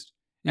pissed.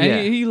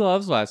 And he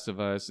loves Last of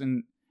Us,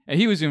 and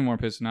he was even more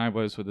pissed than I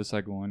was with the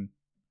second one.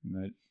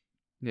 But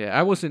yeah,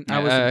 I wasn't too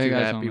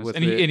happy with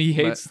it. And he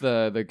hates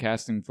the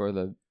casting for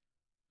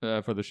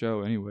the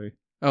show anyway.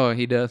 Oh,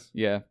 he does?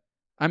 Yeah.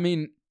 I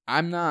mean,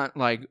 I'm not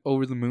like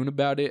over the moon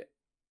about it,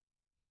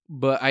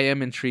 but I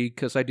am intrigued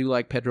because I do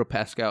like Pedro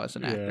Pascal as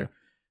an actor.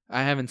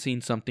 I haven't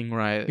seen something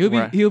where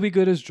he'll be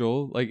good as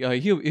Joel. Like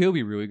he'll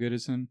be really good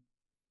as him.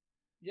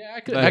 Yeah,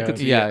 I could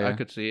see it. I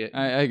could see it.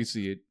 I could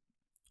see it.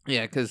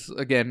 Yeah, because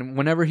again,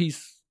 whenever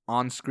he's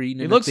on screen,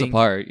 he looks the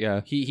part. Yeah,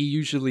 he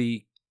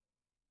usually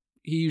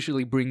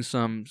brings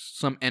some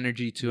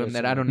energy to him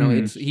that I don't know.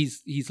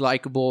 He's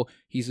likable.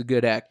 He's a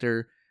good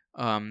actor.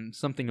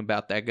 Something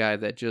about that guy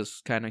that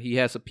just kind of he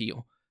has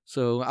appeal.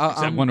 So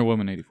except Wonder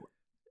Woman 84.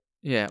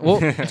 Yeah, well,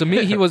 to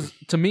me he was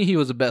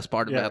the best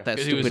part about that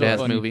stupid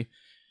ass movie.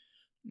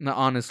 No,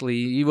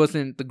 honestly, he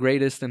wasn't the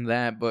greatest in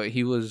that, but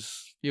he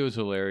was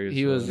hilarious.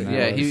 He was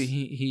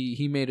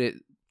he made it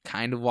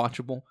kind of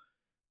watchable.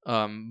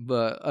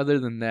 But other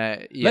than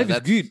that, life is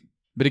good,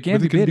 but it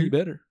can be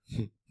better.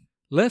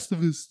 Last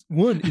of Us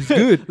 1 is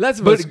good. Last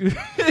of Us,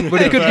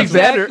 but it could be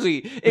better.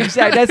 Exactly.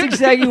 That's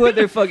exactly what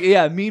they're fucking.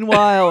 Yeah.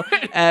 Meanwhile,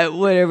 at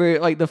whatever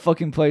like the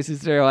fucking places,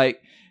 they're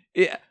like,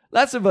 yeah,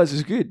 Last of Us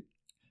is good,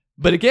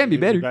 but it can be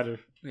better.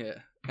 Yeah,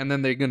 and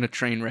then they're gonna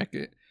train wreck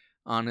it.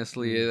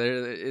 Honestly,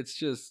 it's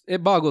just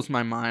it boggles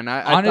my mind.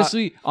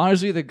 Honestly,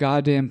 the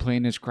goddamn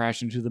plane has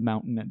crashed into the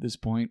mountain at this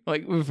point.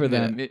 Like for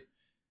them,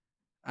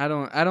 I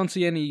don't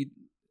see any.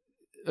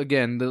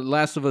 Again, The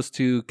Last of Us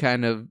 2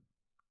 kind of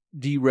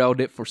derailed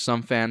it for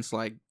some fans,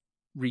 like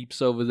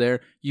Reaps over there.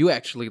 You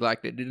actually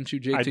liked it, didn't you,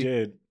 JT? I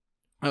did.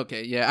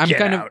 Okay, yeah,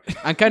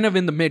 I'm kind of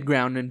in the mid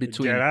ground in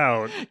between. Get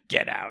out.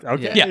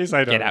 Okay,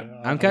 get out.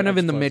 I'm kind of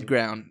in the mid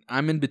ground.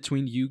 I'm in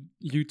between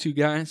you two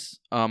guys.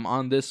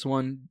 On this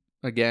one,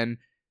 again,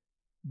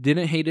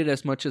 didn't hate it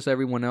as much as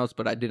everyone else,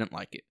 but I didn't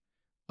like it.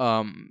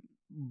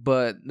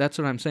 But that's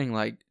what I'm saying.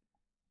 Like,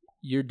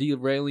 you're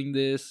derailing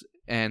this,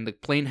 and the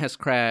plane has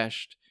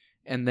crashed,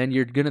 and then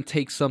you're gonna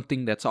take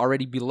something that's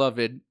already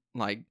beloved.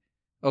 Like,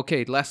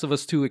 okay, Last of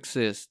Us 2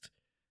 exists.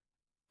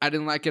 I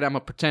didn't like it. I'm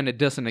gonna pretend it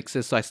doesn't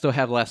exist, so I still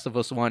have Last of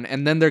Us 1.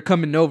 And then they're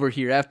coming over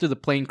here after the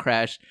plane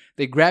crash.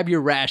 They grab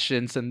your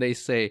rations and they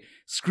say,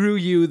 "Screw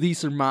you,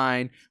 these are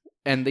mine."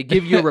 And they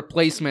give you a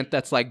replacement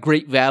that's like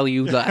great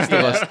value, Last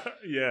of Us.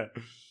 Yeah.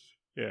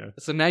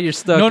 So now you're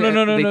stuck.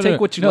 No. They take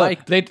what you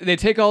like. They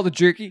take all the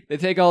jerky. They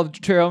take all the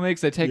trail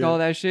mix. They take all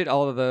that shit,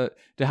 all of the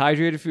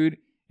dehydrated food,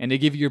 and they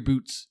give you your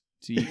boots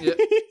to eat.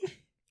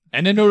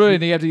 And then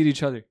they have to eat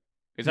each other.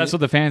 Because that's what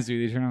the fans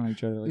do. They turn on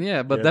each other.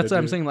 Like, but that's what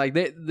I'm saying. Like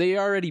they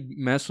already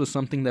messed with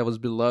something that was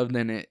beloved,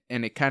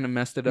 and it kind of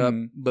messed it up.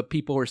 But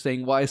people were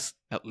saying, "Why?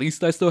 At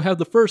least I still have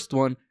the first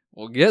one."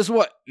 Well, guess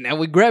what? Now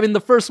we're grabbing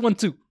the first one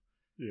too.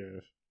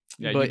 Yeah,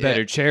 but you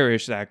better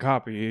cherish that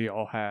copy you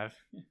all have.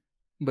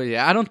 But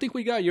yeah, I don't think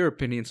we got your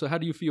opinion. So how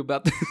do you feel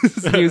about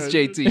this news,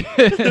 JT?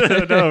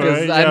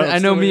 Because I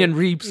know me and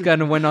Reeps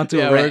kind of went on to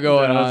a rant. We're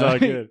going on. That's all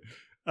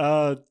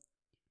good.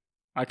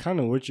 I kind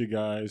of with you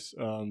guys.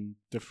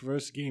 The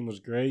first game was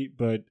great,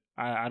 but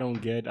I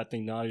don't get. I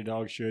think Naughty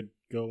Dog should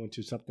go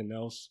into something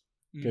else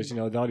because they're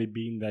already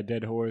beating that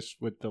dead horse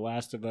with The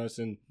Last of Us,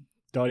 and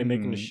they're already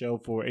making a show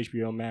for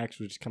HBO Max,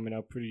 which is coming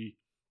out pretty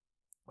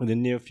in the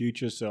near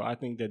future. So I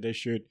think that they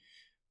should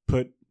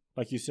put,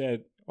 like you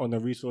said, on the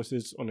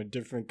resources on a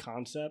different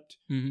concept,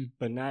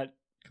 but not.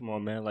 Come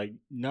on, man! Like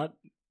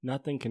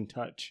nothing can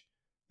touch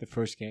the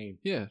first game.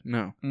 Yeah,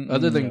 no.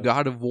 Other than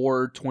God of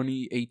War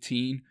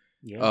 2018.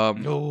 Yeah.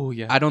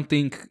 I don't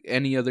think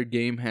any other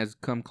game has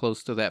come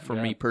close to that for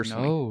me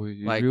personally. No,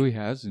 it really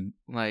hasn't.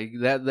 Like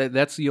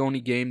that's the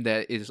only game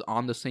that is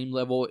on the same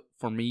level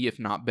for me, if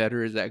not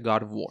better, is that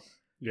God of War.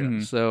 Yeah.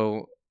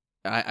 So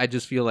I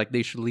just feel like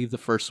they should leave the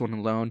first one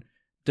alone.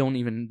 Don't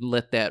even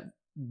let that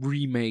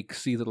remake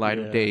see the light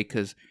of day,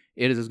 because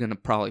it is going to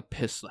probably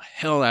piss the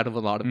hell out of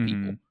a lot of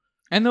people.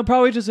 And they'll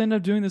probably just end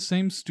up doing the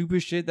same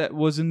stupid shit that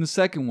was in the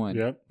second one.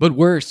 Yep. But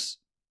worse.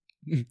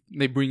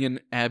 They bring in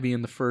Abby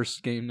in the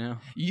first game now.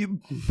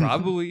 You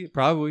probably.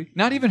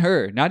 Not even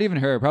her.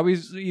 Probably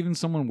even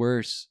someone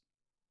worse.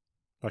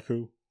 Like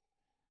who?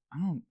 I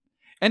don't.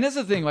 And that's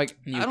the thing. Like,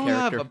 I don't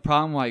have a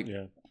problem. Like,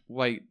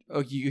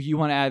 you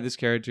want to add this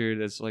character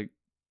that's like,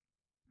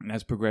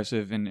 that's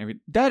progressive and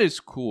everything. That is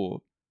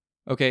cool.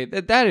 Okay,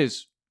 that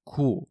is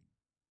cool.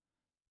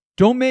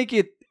 Don't make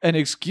it an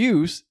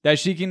excuse that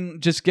she can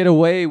just get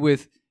away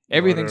with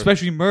everything,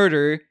 especially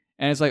murder.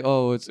 And it's like,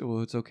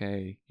 it's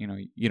okay. You know,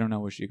 you don't know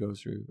what she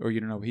goes through, or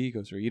you don't know what he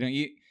goes through.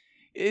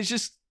 It's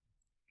just,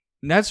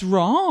 that's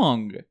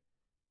wrong.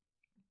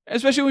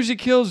 Especially when she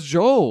kills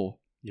Joel.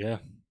 Yeah.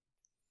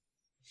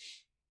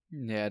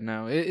 Yeah,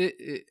 no,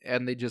 it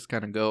and they just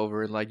kind of go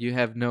over it. Like you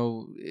have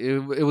no,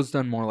 it was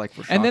done more like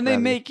for shock and then they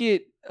value. make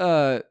it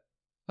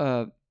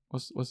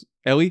what's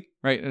Ellie,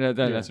 right?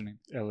 That's her name,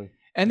 Ellie.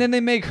 And then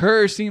they make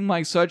her seem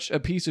like such a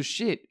piece of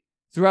shit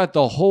throughout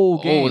the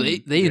whole game. Oh,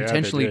 they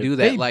intentionally do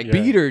that. They like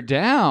beat her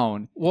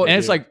down. Well, and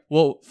it's like,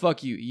 well,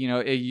 fuck you. You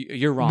know,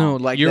 you're wrong. No,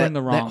 like you're in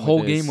the wrong. That whole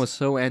with this. game was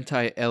so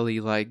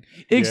anti-Ellie. Like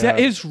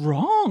exactly, it's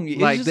wrong.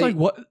 It's like just like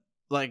what.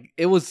 Like,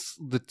 it was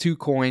the two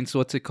coins,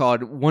 what's it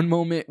called? One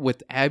moment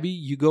with Abby,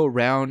 you go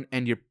around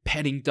and you're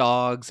petting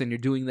dogs and you're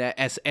doing that.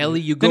 As Ellie,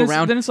 you go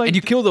around and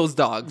you kill those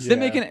dogs. Yeah.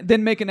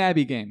 Then make an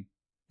Abby game.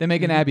 Then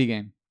make an Abby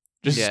game.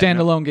 Just a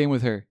standalone game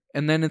with her.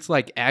 And then it's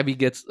like Ellie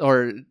gets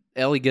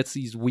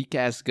these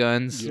weak-ass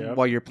guns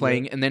while you're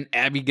playing, and then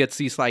Abby gets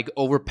these, like,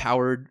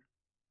 overpowered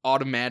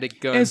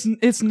automatic guns.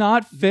 It's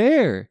not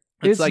fair.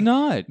 It's like,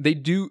 not. They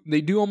do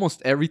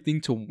almost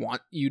everything to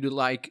want you to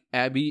like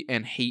Abby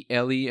and hate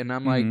Ellie, and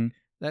I'm like...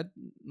 That,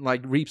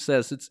 like Reap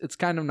says, it's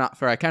kind of not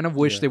fair. I kind of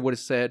wish they would have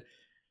said,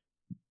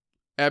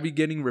 Abby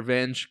getting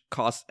revenge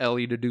cost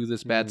Ellie to do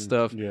this bad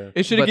stuff. Yeah.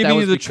 It should have given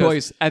you the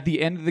choice. At the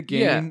end of the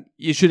game,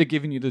 it should have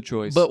given you the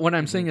choice. But what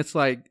I'm saying, it's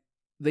like,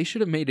 they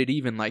should have made it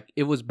even. Like,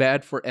 it was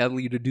bad for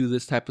Ellie to do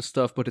this type of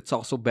stuff, but it's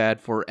also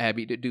bad for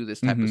Abby to do this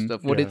type of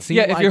stuff. What it seemed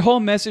like... if your whole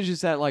message is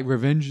that, like,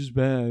 revenge is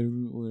bad,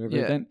 or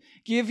whatever, then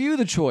give you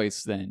the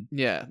choice, then.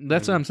 Yeah,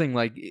 that's what I'm saying.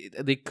 Like,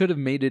 they could have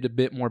made it a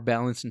bit more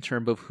balanced in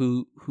terms of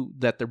who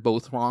that they're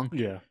both wrong.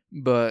 Yeah.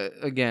 But,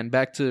 again,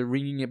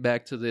 bringing it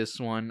back to this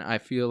one, I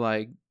feel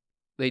like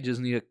they just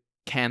need to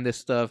can this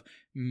stuff,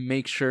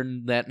 make sure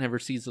that never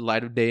sees the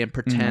light of day, and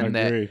pretend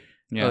that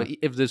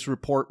if this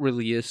report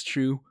really is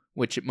true,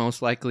 which it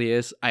most likely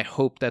is, I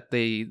hope that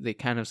they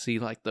kind of see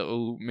like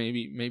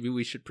maybe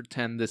we should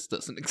pretend this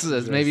doesn't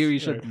exist. Maybe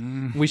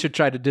we should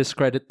try to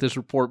discredit this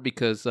report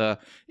because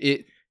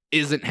it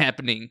isn't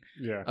happening.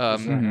 Yeah,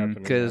 it's not happening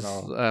because at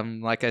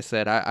all. like I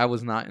said, I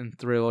was not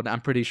enthralled.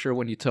 I'm pretty sure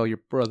when you tell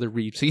your brother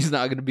Reeves, he's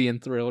not going to be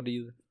enthralled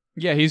either.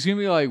 Yeah, he's going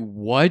to be like,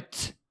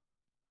 what?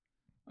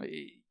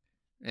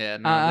 Yeah,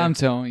 no, I'm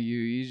telling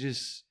you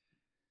just...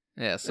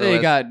 Yeah, so they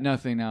got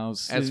nothing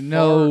else. There's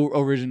no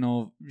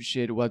original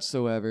shit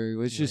whatsoever.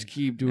 Let's just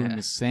keep doing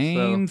the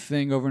same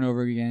thing over and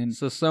over again.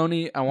 So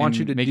Sony, I want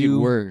you to make it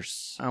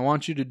worse. I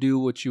want you to do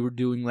what you were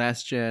doing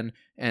last gen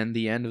and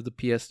the end of the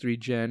PS3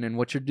 gen, and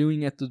what you're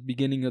doing at the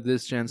beginning of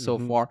this gen so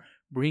far.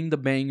 Bring the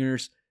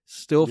bangers.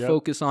 Still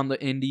focus on the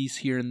indies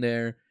here and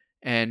there,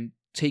 and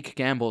take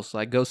gambles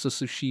like Ghost of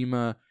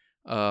Tsushima,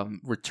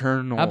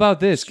 Returnal. How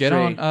about this? Get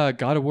on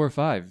God of War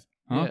 5.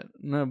 Huh? Yeah,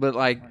 no, but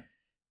like.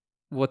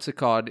 What's it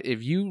called?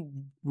 If you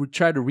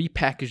try to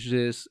repackage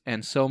this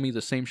and sell me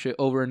the same shit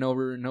over and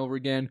over and over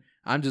again,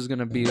 I'm just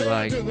gonna be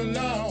like, hell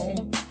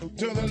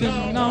to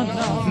the no,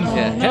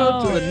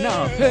 hell to the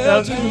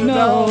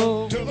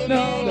no,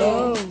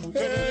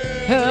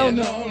 hell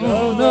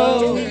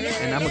no,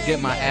 and I'm gonna get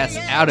my ass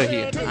out of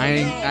here. I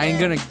ain't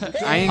gonna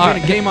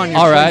game on your.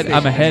 All right, I'm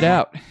gonna head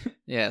out.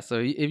 Yeah, so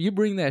if you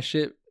bring that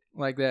shit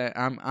like that,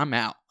 I'm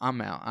out.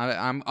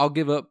 I'll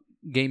give up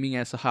gaming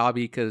as a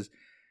hobby because.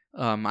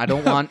 I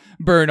don't want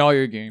burn all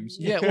your games.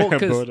 Yeah, well,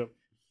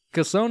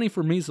 because Sony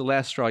for me is the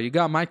last straw. You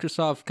got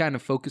Microsoft kind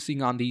of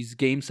focusing on these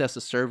games as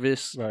a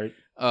service, right?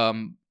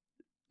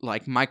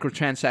 Like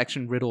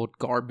microtransaction riddled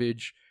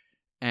garbage,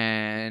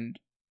 and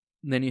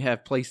then you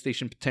have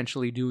PlayStation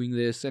potentially doing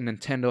this, and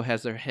Nintendo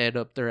has their head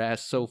up their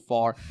ass so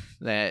far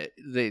that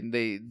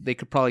they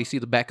could probably see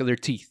the back of their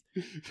teeth.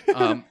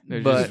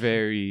 They're just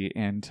very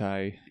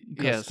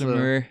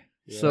anti-customer.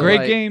 Yeah, so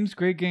great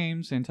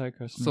games,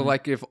 anti-customer. So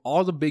like if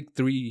all the big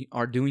three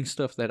are doing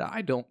stuff that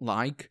I don't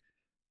like,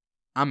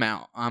 I'm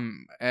out.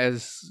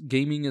 As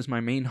gaming is my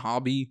main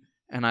hobby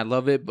and I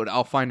love it, but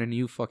I'll find a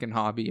new fucking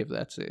hobby if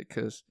that's it,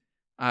 because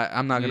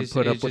I'm not going to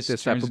put up with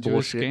this type of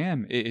bullshit.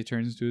 It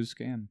turns into a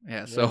scam.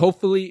 Yeah, so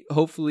hopefully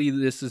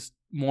this is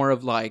more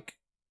of like,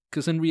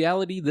 because in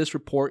reality this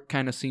report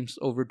kind of seems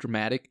over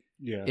dramatic.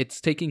 Yeah, it's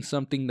taking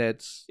something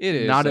that's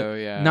not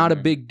a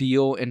big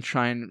deal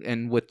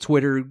and with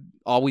Twitter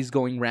always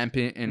going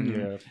rampant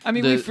and I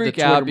mean we freak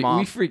out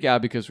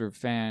because we're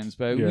fans,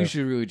 but we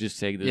should really just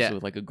take this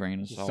with like a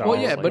grain of salt. Well,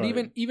 yeah, but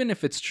even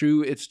if it's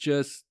true, it's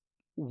just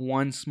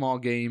one small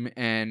game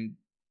and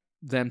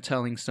them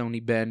telling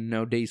Sony Ben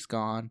no Days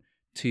Gone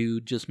to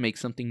just make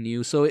something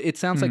new. So it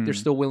sounds like they're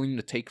still willing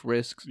to take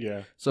risks.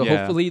 Yeah. So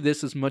hopefully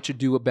this is much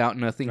ado about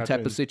nothing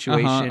type of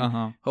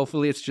situation.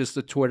 Hopefully it's just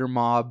a Twitter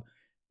mob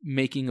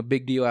making a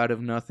big deal out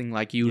of nothing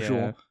like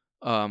usual.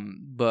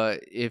 But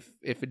if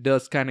it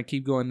does kind of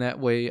keep going that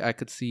way, I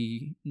could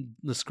see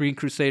the Screen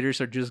Crusaders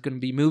are just going to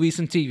be movies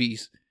and TV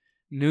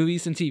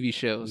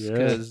shows,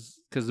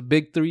 because the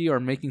big three are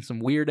making some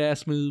weird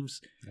ass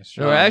moves. That's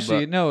true.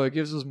 Actually, no, it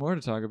gives us more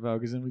to talk about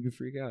because then we could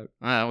freak out.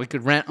 We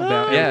could rant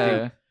about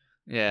everything.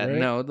 Yeah, right?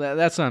 No,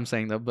 that's what I'm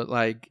saying though. But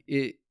like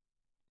it,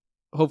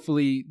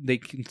 hopefully they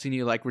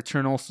continue like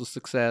Returnal's a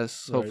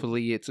success. Right.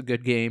 Hopefully it's a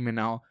good game, and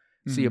I'll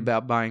see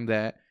about buying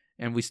that.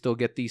 And we still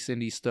get these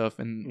indie stuff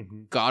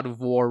and God of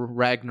War,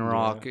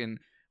 Ragnarok, and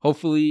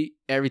hopefully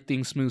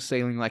everything's smooth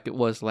sailing like it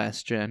was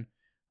last gen.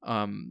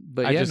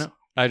 But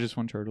I just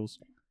want Turtles.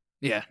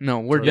 Yeah, no,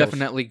 we're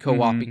definitely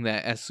co-oping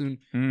that as soon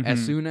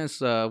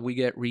as we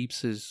get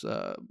Reeps'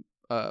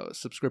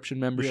 subscription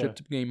membership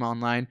to Game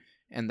Online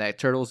and that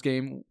Turtles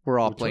game, we're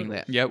all playing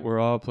that. Yeah, we're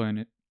all playing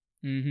it.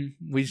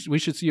 We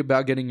should see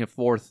about getting a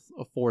fourth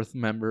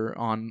member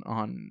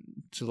on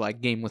to like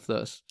game with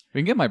us.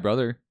 We can get my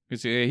brother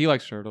because he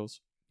likes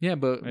Turtles. Yeah,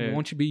 but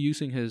won't you be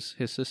using his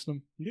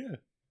system? Yeah.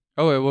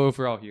 Oh, well, if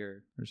we're all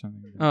here or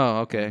something. Oh,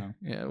 okay.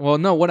 Yeah. Well,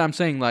 no, what I'm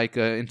saying, like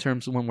in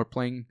terms of when we're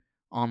playing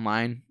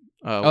online,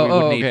 we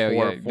would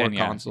need four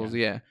consoles.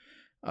 Yeah.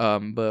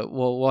 But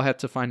we'll have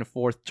to find a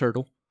fourth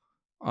turtle.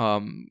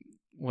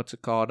 What's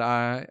it called?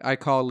 I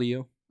call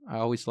Leo. I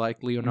always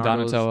like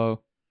Leonardo's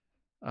Donatello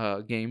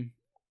game.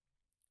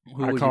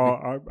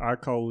 I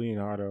call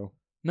Leonardo.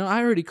 No,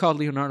 I already called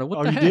Leonardo.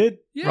 What the heck? You did?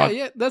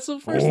 Yeah, that's the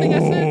first thing I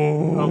said.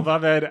 Oh, my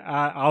bad.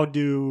 I'll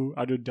do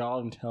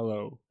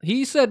Donatello.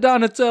 He said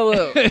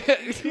Donatello.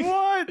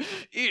 What?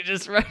 You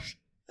just right.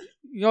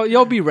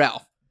 You'll be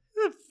Ralph.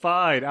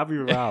 Fine, I'll be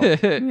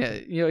Ralph. Yeah,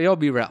 you'll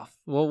be Ralph.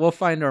 We'll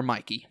find our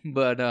Mikey.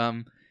 But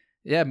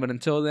but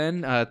until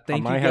then, thank you guys.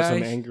 I might have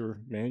some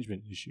anger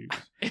management issues.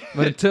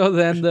 But until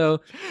then, though,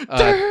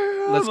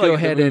 let's go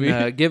ahead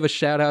and give a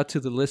shout out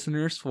to the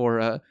listeners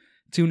for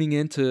tuning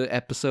in to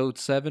episode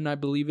 7, I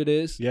believe it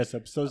is. Yes,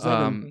 episode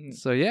 7.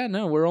 So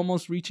we're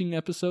almost reaching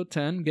episode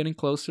 10, getting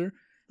closer.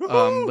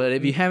 But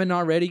if you haven't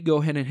already, go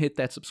ahead and hit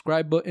that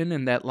subscribe button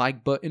and that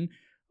like button.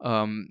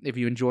 If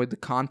you enjoyed the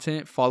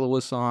content, follow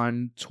us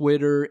on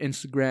Twitter,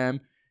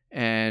 Instagram,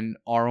 and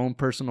our own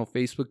personal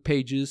Facebook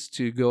pages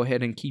to go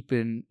ahead and keep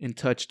in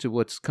touch to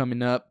what's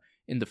coming up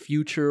in the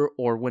future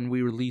or when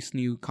we release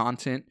new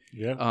content.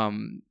 Yeah.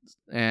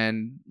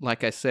 And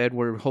like I said,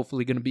 we're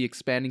hopefully going to be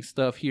expanding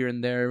stuff here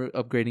and there,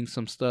 upgrading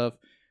some stuff.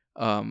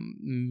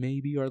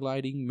 Maybe our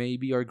lighting,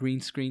 maybe our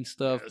green screen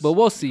stuff, but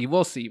we'll see.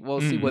 We'll see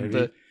what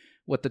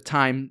the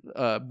time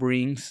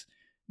brings.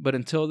 But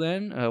until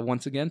then,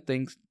 once again,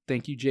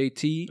 thank you,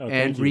 JT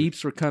and Reeps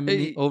for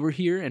coming over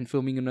here and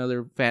filming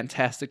another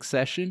fantastic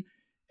session.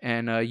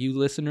 And you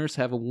listeners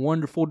have a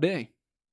wonderful day.